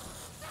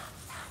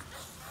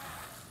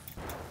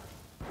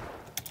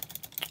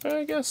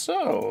 I guess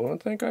so. I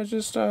think I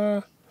just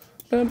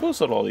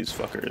bamboozled all these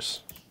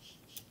fuckers.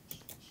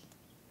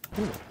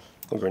 Ooh,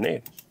 a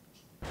grenade.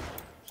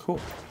 Cool.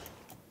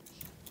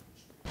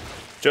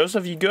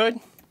 Joseph, you good?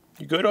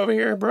 You good over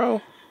here,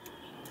 bro?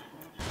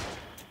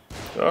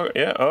 Oh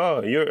yeah.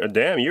 Oh, you're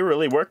damn. You're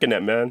really working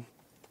that, man.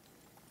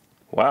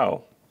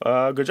 Wow.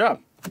 Good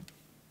job.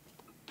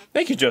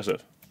 Thank you,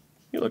 Joseph.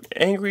 You look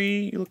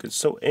angry. You look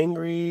so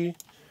angry.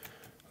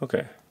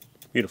 Okay.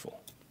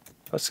 Beautiful.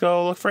 Let's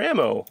go look for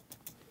ammo.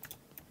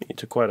 You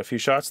took quite a few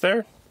shots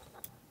there.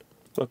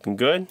 Looking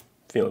good.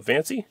 Feeling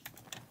fancy.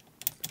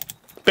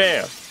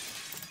 Bam!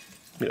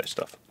 Give me that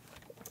stuff.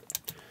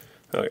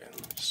 Okay.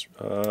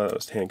 That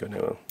was handgun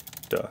ammo.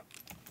 Duh.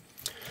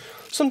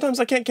 Sometimes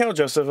I can't count,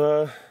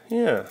 Joseph.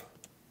 Yeah.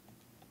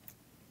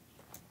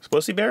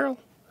 Explosive barrel?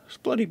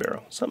 Bloody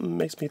barrel. Something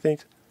makes me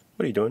think,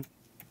 what are you doing?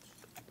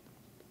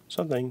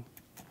 Something.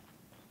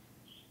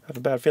 I have a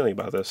bad feeling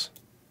about this.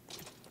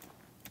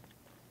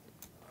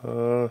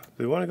 Do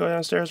we want to go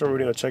downstairs or are we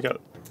going to check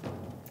out?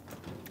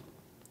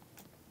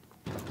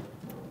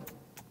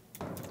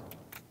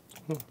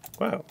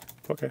 Wow.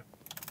 Okay.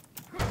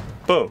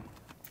 Boom.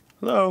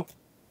 Hello.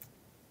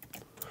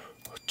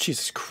 Oh,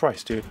 Jesus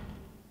Christ, dude.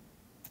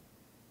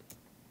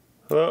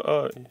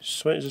 Hello?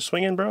 Just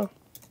swinging, bro?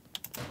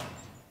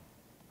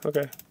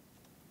 Okay.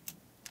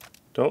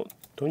 Don't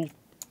you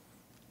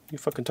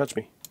fucking touch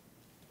me.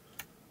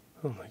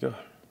 Oh my god.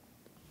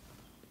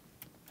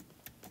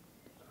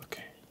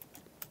 Okay.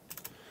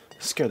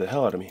 That scared the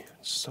hell out of me.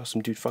 Just saw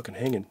some dude fucking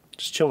hanging.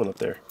 Just chilling up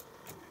there.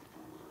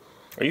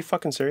 Are you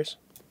fucking serious?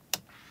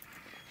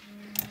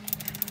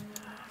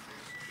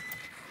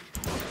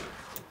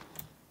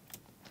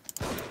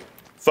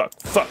 Fuck,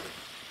 fuck.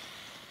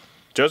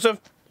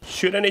 Joseph,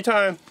 shoot any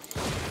time.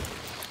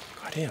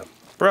 Goddamn.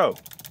 Bro.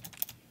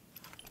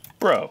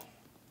 Bro.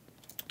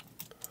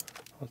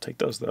 I'll take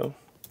those though.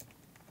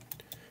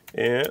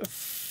 And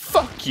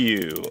fuck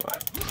you.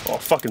 Oh,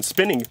 fucking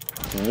spinning.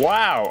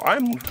 Wow,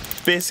 I'm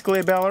basically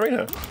a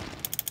ballerina.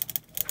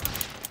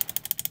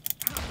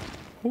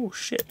 Oh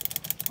shit.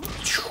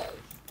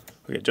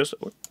 Okay, Joseph.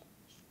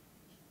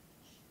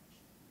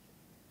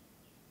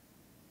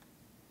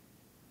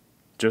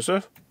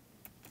 Joseph?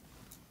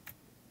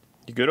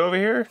 You good over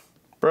here,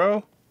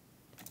 bro?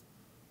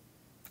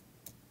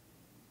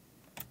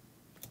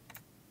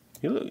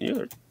 You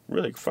look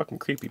really fucking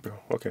creepy, bro.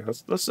 Okay,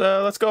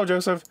 let's go,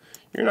 Joseph.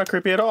 You're not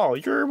creepy at all.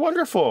 You're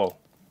wonderful.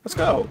 Let's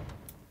go.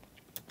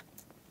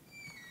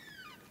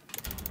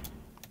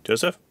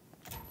 Joseph?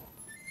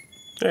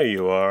 There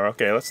you are.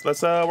 Okay, let's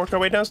work our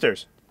way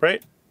downstairs,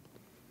 right?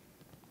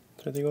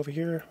 Is there anything over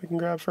here we can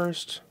grab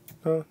first?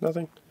 No,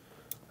 nothing?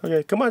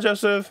 Okay, come on,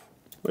 Joseph.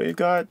 We've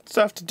got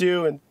stuff to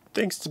do and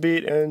things to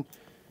beat and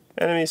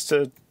enemies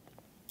to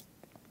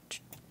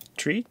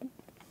treat?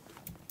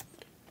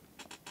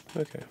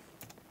 Okay.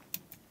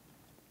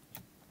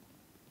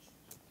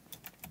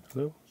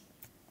 Hello?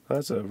 Oh,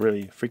 that's a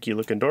really freaky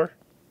looking door.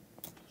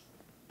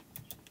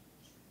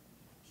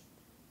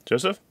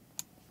 Joseph?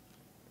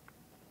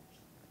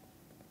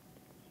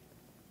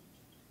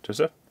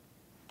 Joseph?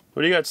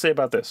 What do you got to say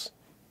about this?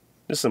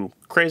 There's some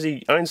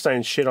crazy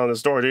Einstein shit on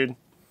this door, dude.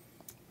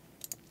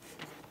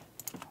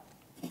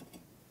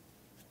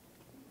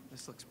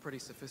 This looks pretty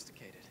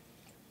sophisticated.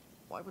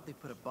 Why would they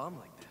put a bomb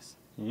like this?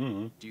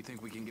 Do you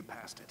think we can get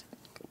past it?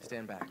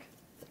 Stand back.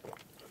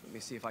 Let me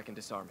see if I can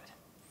disarm it.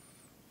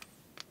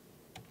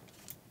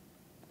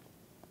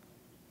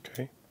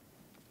 Okay.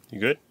 You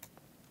good?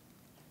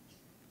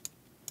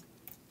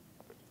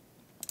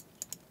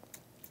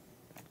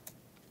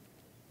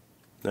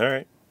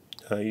 Alright.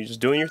 You just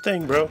doing your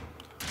thing, bro.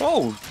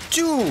 Oh,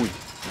 dude!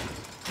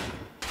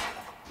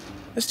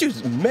 This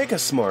dude's mega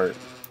smart.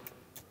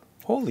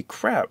 Holy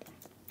crap.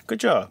 Good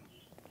job.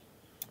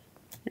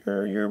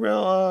 You're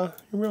a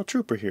real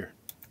trooper here.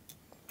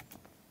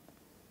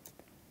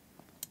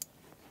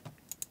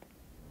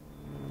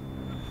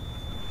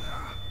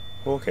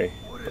 Okay.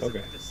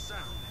 Okay. This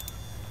sound?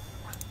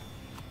 I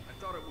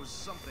thought it was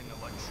something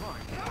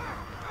electronic.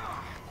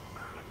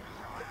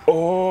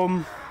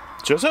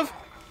 Joseph?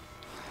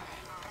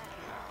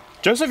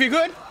 Joseph, you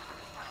good?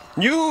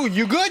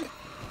 You good?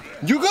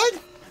 You good?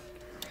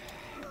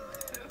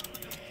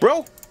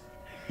 Bro,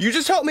 you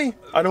just helped me.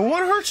 I don't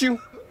want to hurt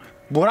you,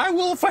 but I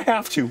will if I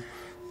have to.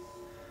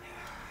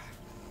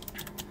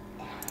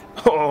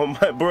 Oh,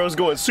 my bro's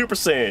going Super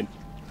Saiyan.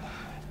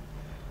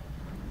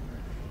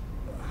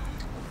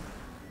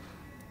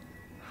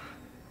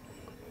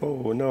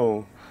 Oh,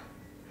 no.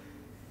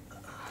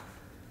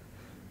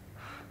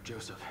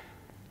 Joseph,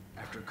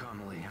 after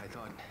Connolly, I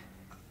thought...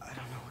 I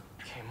don't know what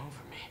came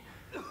over me.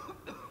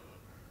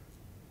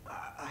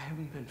 I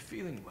haven't been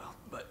feeling well,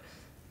 but...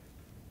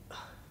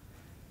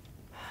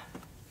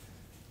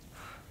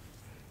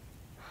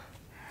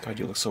 God,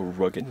 you look so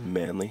rugged and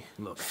manly.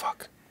 Look.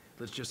 Fuck.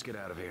 Let's just get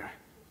out of here.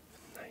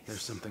 Nice.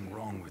 There's something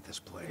wrong with this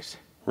place.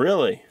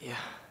 Really? Yeah.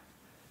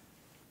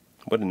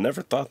 Would have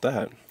never thought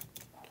that.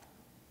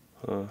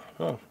 Oh,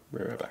 we'll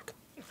be right back.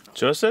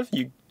 Joseph,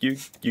 you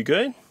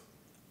good?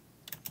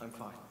 I'm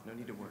fine. No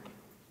need to worry.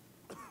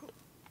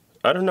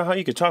 I don't know how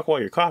you could talk while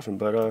you're coughing,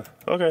 but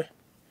okay.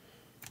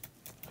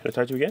 Can I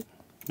talk to you again?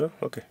 No?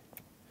 Okay.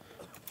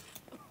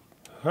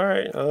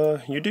 Alright,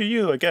 you do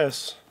you, I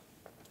guess.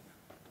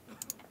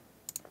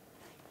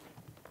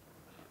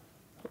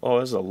 Oh,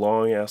 this is a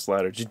long ass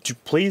ladder.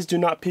 Please do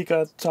not peek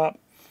at the top.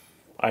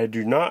 I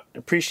do not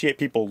appreciate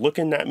people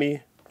looking at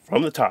me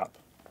from the top.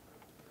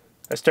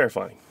 That's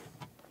terrifying.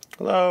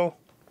 Hello?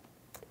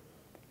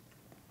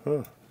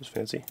 Huh, that's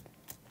fancy.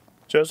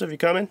 Joseph, you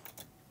coming?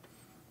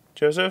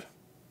 Joseph?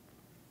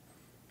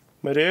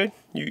 My dude?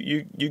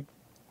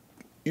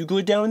 You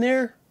good down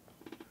there?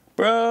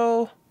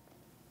 Bro?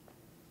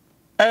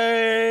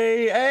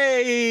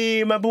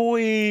 Hey, my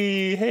boy!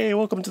 Hey,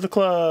 welcome to the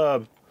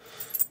club.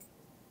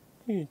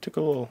 You took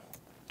a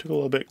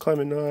little bit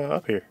climbing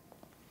up here.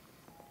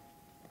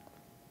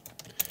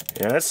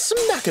 And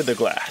smack of the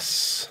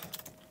glass.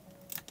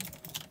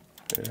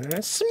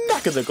 And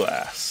smack of the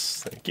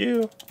glass. Thank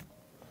you.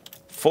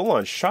 Full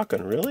on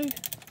shotgun, really?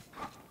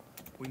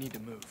 We need to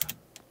move.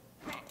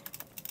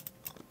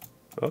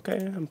 Okay,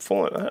 I'm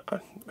full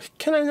on.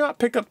 Can I not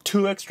pick up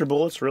 2 extra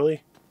bullets,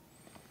 really?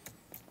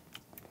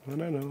 I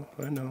know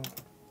we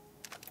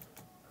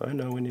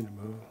need to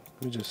move.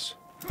 Let me just...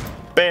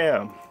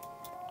 Bam!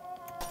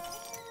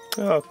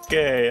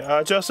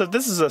 Okay, Joseph,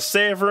 this is a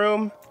save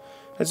room.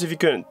 As if you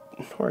couldn't...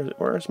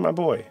 Where's my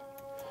boy?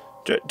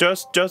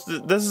 Just,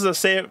 this is a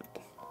save...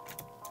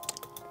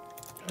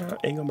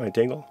 Angle my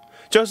dangle.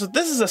 Joseph,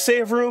 this is a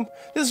save room.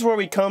 This is where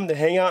we come to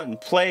hang out and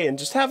play and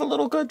just have a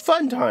little good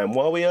fun time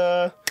while we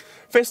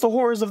face the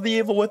horrors of the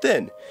evil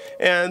within.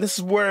 And this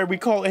is where we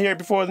call it here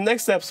before the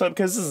next episode,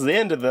 because this is the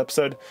end of the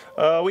episode.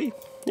 We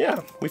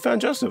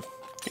found Joseph.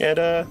 He had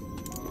a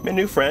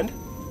new friend.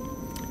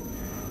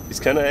 He's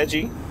kind of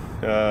edgy,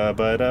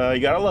 but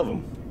you gotta love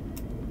him.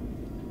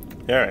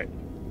 All right,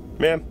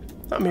 ma'am,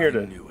 I'm here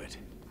to. Knew it.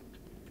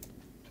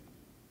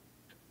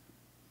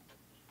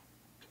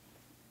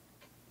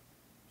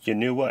 You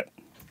knew what?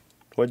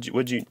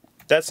 What'd you?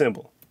 That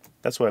symbol.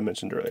 That's what I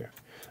mentioned earlier.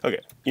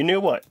 Okay, you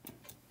knew what?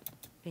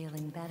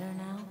 Feeling better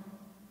now?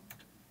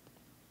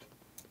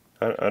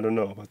 I don't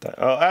know about that.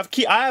 Oh, I have a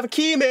key. I have a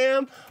key,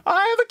 ma'am.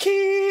 I have a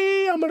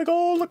key. I'm gonna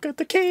go look at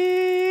the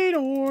key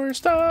door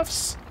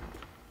stuffs.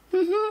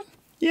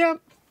 Yeah.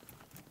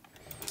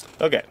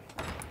 Okay.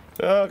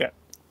 Okay.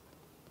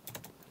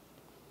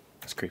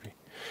 That's creepy.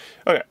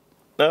 Okay.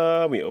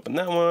 We open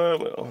that one.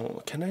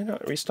 Oh, can I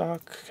not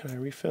restock? Can I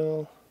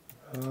refill?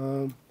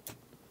 I'm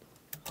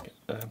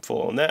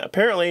full on that.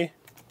 Apparently.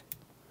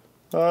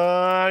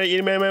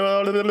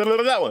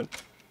 That one.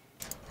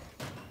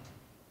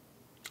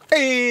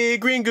 Hey,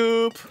 green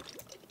goop.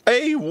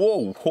 Hey,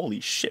 whoa. Holy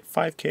shit.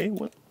 5K?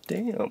 What?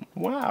 Damn.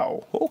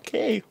 Wow.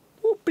 Okay.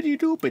 Whoopity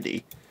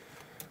doopity.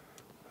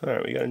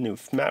 Alright, we got a new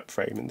map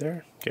fragment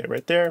there. Okay,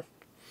 right there.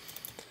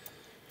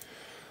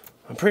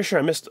 I'm pretty sure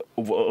I missed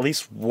at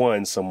least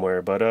one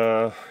somewhere, but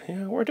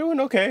yeah, we're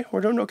doing okay.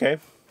 We're doing okay.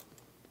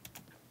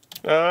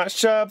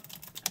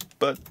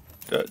 But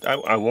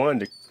I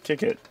wanted to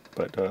kick it,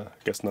 but I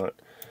guess not.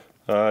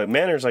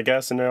 Manners, I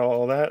guess, and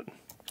all that.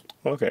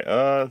 Okay,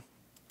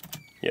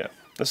 yeah,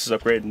 this is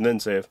upgrade and then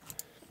save.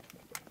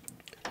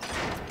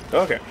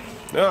 Okay,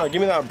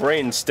 give me that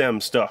brain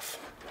stem stuff.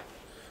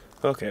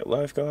 Okay,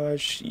 life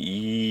gauge,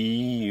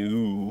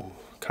 you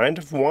kind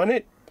of want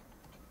it.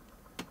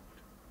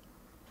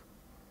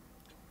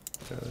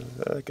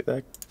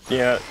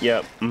 Yeah,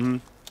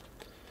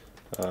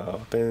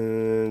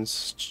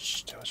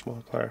 weapons, damage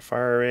multiplier,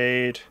 fire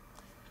rate.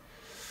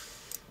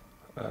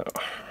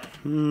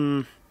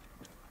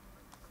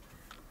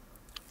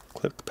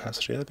 Clip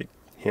capacity, that'd be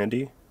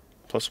handy.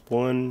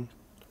 +1.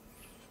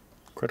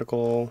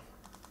 Critical.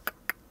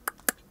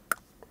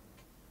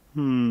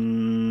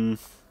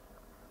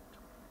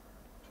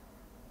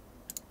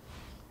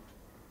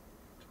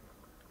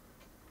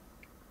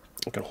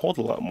 I can hold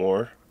a lot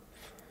more.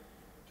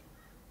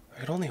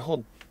 I could only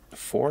hold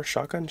 4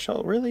 shotgun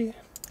shell? Really?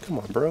 Come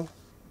on, bro.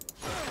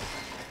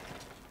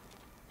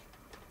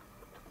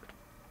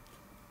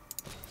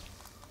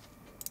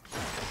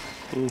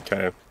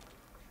 Okay.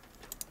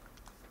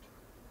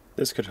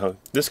 This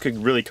could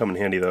really come in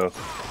handy though.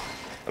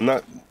 I'm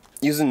not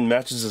using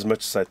matches as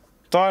much as I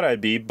thought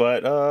I'd be,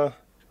 but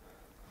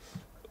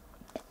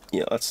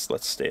yeah, let's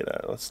stay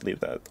that. Let's leave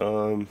that.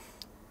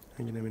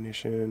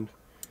 Ammunition.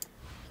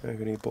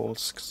 Agony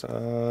bolts.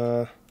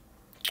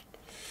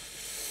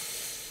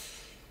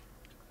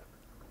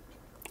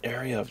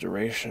 Area of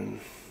duration.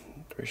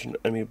 Duration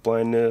enemy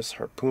blindness.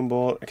 Harpoon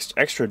bolt.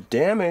 Extra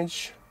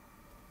damage.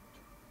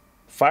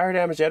 Fire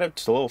damage added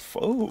to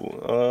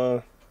level.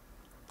 Oh,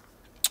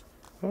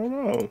 I don't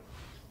know.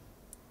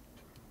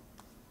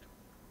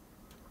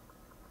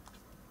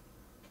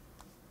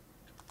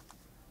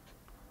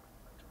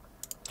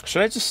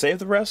 Should I just save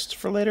the rest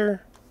for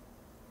later?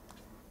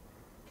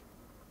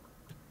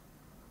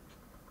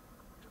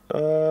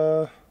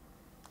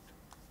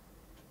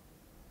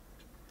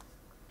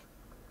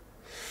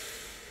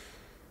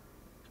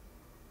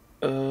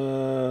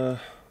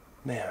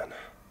 Man.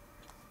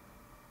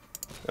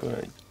 I'm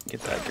gonna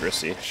get that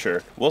accuracy.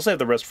 Sure. We'll save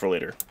the rest for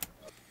later.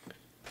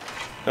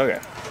 Okay.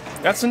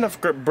 That's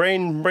enough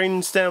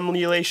brain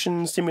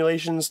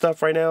stimulation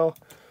stuff right now.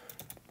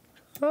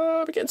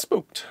 I'm getting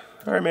spooked.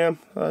 Alright, ma'am.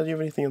 Do you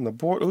have anything on the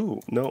board?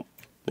 Ooh, no.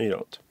 You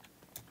don't.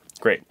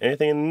 Great.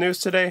 Anything in the news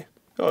today?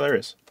 Oh, there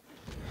is.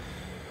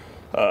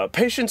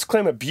 Patients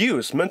claim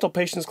abuse. Mental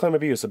patients claim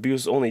abuse.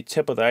 Abuse is only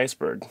tip of the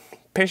iceberg.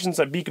 Patients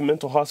at Beacon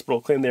Mental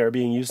Hospital claim they are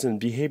being used in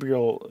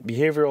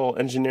behavioral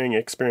engineering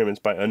experiments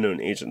by unknown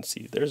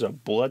agency. There's a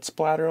blood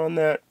splatter on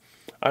that.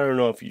 I don't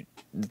know if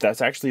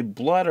that's actually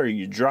blood or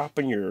you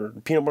dropping your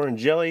peanut butter and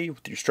jelly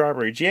with your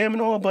strawberry jam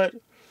and all, but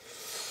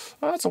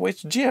that's a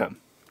waste of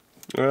jam.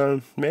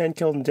 Man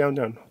killed in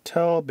downtown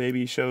hotel.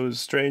 Baby shows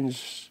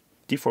strange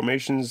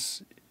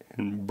deformations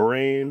in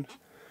brain.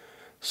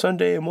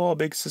 Sunday mall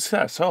big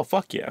success. Oh,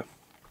 fuck yeah.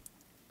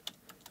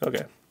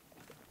 Okay.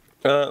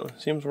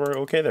 Seems we're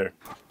okay there.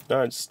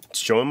 It's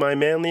showing my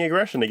manly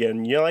aggression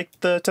again. You like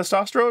the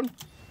testosterone?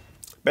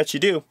 Bet you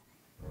do.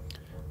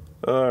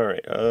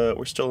 Alright,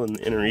 we're still in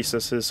the inner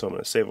recesses, so I'm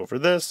going to save over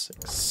this.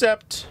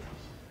 Accept.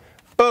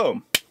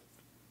 Boom.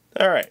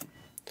 Alright.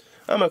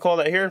 I'm going to call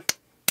that here.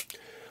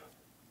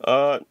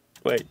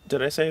 Wait,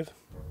 did I save?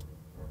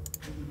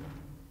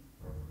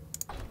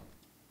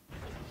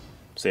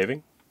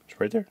 Saving? It's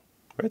right there.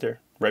 Right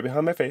there. Right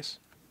behind my face.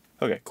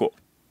 Okay, cool.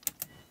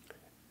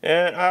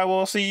 And I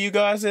will see you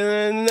guys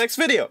in the next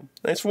video.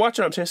 Thanks for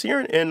watching. I'm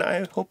ChasingErin, and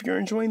I hope you're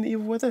enjoying The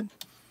Evil Within.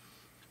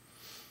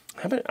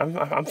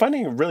 I'm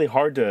finding it really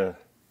hard to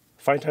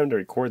find time to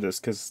record this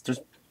because there's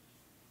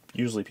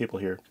usually people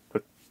here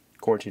with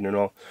quarantine and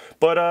all.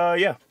 But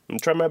yeah, I'm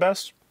trying my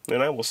best,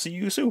 and I will see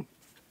you soon.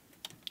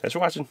 Thanks for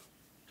watching.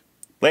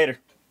 Later.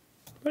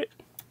 Wait.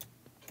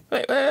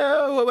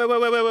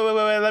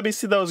 Let me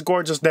see those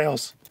gorgeous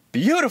nails.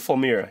 Beautiful,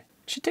 Mira.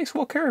 She takes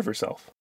well care of herself.